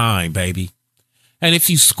gift of time, baby. And if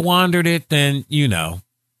you squandered it, then, you know,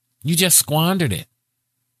 you just squandered it.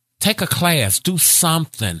 Take a class, do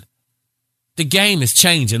something. The game is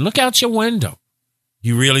changing. Look out your window.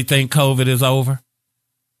 You really think COVID is over?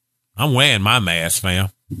 I'm wearing my mask, fam.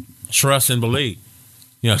 Trust and believe.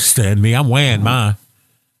 You understand me? I'm wearing mine.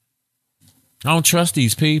 I don't trust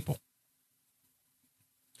these people.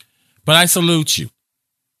 But I salute you.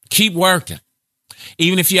 Keep working.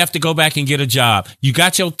 Even if you have to go back and get a job. You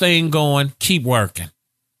got your thing going. Keep working.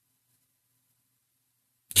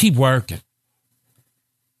 Keep working.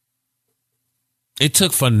 It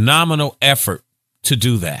took phenomenal effort to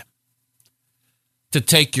do that. To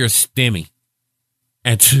take your STEMI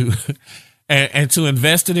and to and to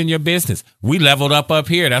invest it in your business. We leveled up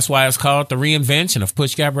here. That's why it's called the reinvention of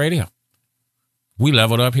Push Gap Radio. We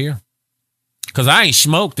leveled up here. Because I ain't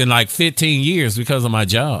smoked in like 15 years because of my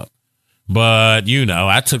job. But, you know,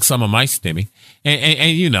 I took some of my STEMI.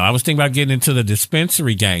 And you know, I was thinking about getting into the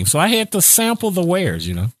dispensary game. So I had to sample the wares,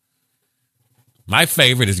 you know. My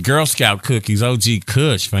favorite is Girl Scout cookies, OG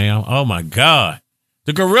Kush, fam. Oh, my God.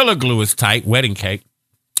 The Gorilla Glue is tight, wedding cake.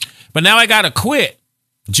 But now I got to quit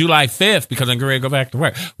July 5th because I'm ready to go back to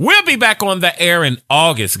work. We'll be back on the air in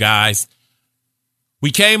August, guys.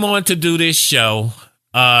 We came on to do this show.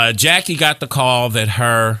 Jackie got the call that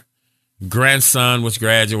her grandson was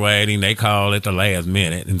graduating. They called at the last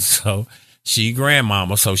minute. And so she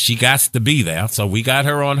grandmama, so she got to be there. So we got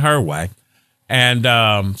her on her way.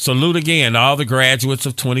 And salute again to all the graduates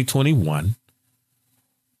of 2021.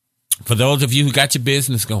 For those of you who got your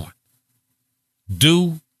business going,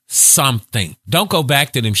 do something. Don't go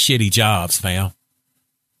back to them shitty jobs, fam.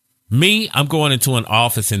 Me, I'm going into an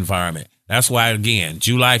office environment. That's why, again,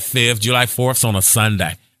 July 5th, July 4th's on a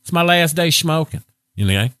Sunday. It's my last day smoking. You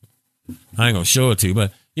know, I ain't going to show it to you,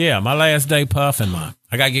 but yeah, my last day puffing, man.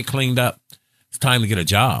 I got to get cleaned up. It's time to get a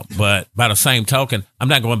job. But by the same token, I'm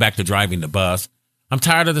not going back to driving the bus. I'm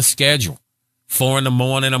tired of the schedule. 4 in the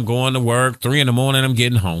morning, I'm going to work. 3 in the morning, I'm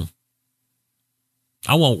getting home.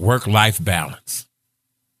 I want work-life balance.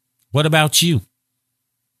 What about you?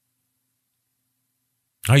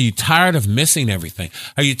 Are you tired of missing everything?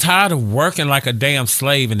 Are you tired of working like a damn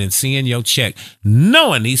slave and then seeing your check,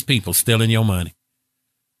 knowing these people stealing your money?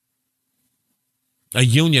 A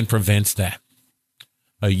union prevents that.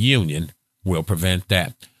 A union will prevent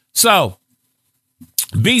that. So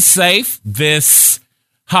be safe this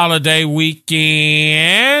holiday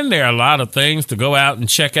weekend. There are a lot of things to go out and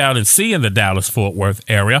check out and see in the Dallas-Fort Worth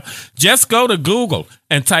area. Just go to Google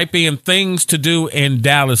and type in things to do in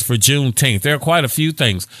Dallas for Juneteenth. There are quite a few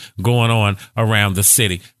things going on around the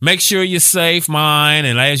city. Make sure you're safe, mind.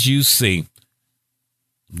 And as you see,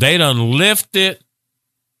 they done lifted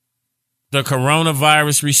the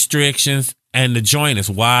coronavirus restrictions and the joint is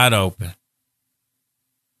wide open.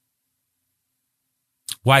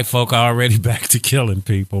 White folk are already back to killing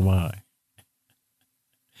people, man.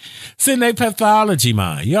 It's in their pathology,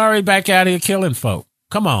 man. You already back out here killing folk.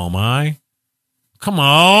 Come on, man. Come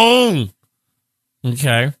on.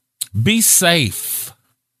 Okay. Be safe.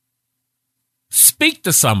 Speak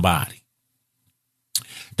to somebody.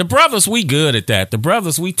 The brothers, we good at that. The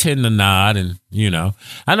brothers, we tend to nod and, you know.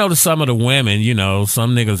 I know that some of the women, you know,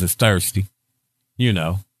 some niggas is thirsty, you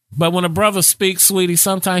know. But when a brother speaks, sweetie,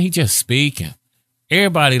 sometimes he just speaking.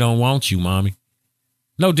 Everybody don't want you, mommy.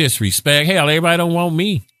 No disrespect. Hell, everybody don't want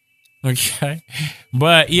me. Okay.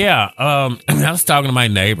 But yeah, I was talking to my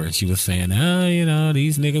neighbor and she was saying,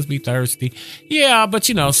 these niggas be thirsty. Yeah, but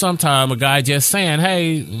sometime a guy just saying,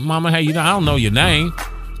 hey, mama, hey, I don't know your name.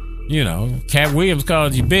 Cat Williams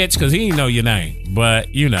called you bitch because he didn't know your name. But,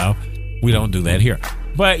 we don't do that here.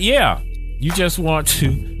 But yeah, you just want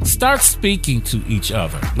to start speaking to each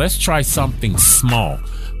other. Let's try something small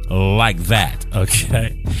like that,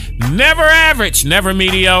 okay? Never average, never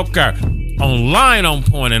mediocre. Online, on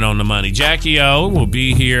point, and on the money. Jackie O will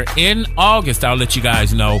be here in August. I'll let you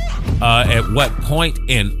guys know at what point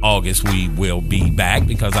in August we will be back,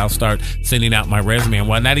 because I'll start sending out my resume and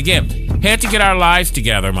whatnot. Again, had to get our lives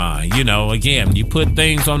together, man. Again, you put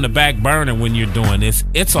things on the back burner when you're doing this.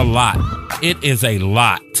 It's a lot. It is a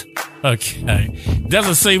lot. Okay.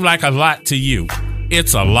 Doesn't seem like a lot to you.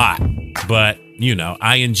 It's a lot. But,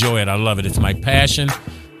 I enjoy it. I love it. It's my passion.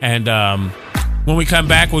 And, when we come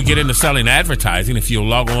back, we'll get into selling advertising. If you'll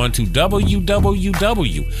log on to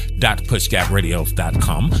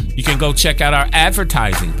www.pushgapradios.com, you can go check out our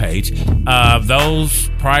advertising page. Those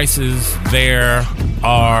prices there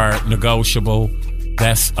are negotiable.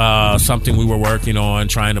 That's something we were working on,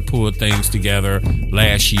 trying to pull things together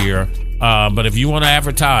last year. But if you want to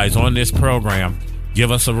advertise on this program, give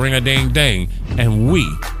us a ring-a-ding-ding, and we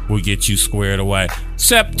will get you squared away.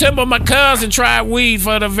 September, my cousin tried weed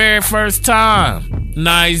for the very first time.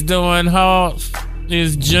 Nice doing, Hawks.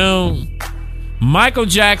 It's June. Michael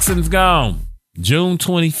Jackson's gone. June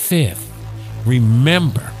 25th.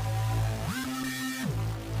 Remember,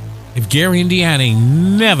 if Gary, Indiana ain't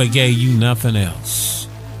never gave you nothing else,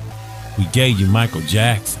 we gave you Michael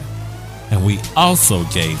Jackson, and we also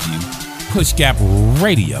gave you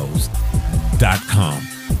PushGapRadios.com.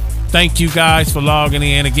 Thank you guys for logging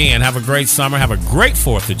in again. Have a great summer. Have a great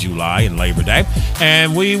 4th of July and Labor Day.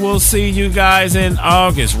 And we will see you guys in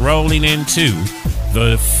August, rolling into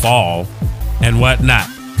the fall and whatnot.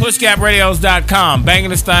 PushGapRadios.com,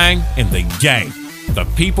 banging this thing in the game. The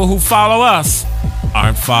people who follow us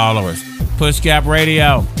aren't followers. Push Gap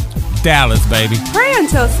Radio, Dallas, baby. Pray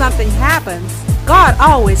until something happens. God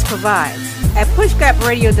always provides. At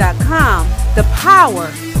PushGapRadio.com, the power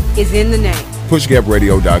is in the name.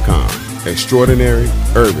 PushGapRadio.com. Extraordinary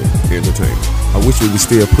urban entertainment. I wish we were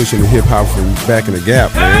still pushing the hip hop from back in the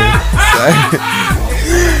Gap, man.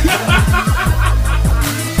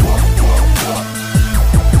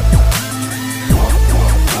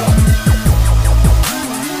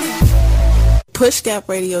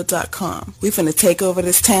 PushGapRadio.com. We finna take over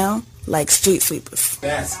this town like street sweepers.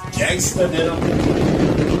 That's gangsta,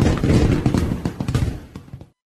 nigga.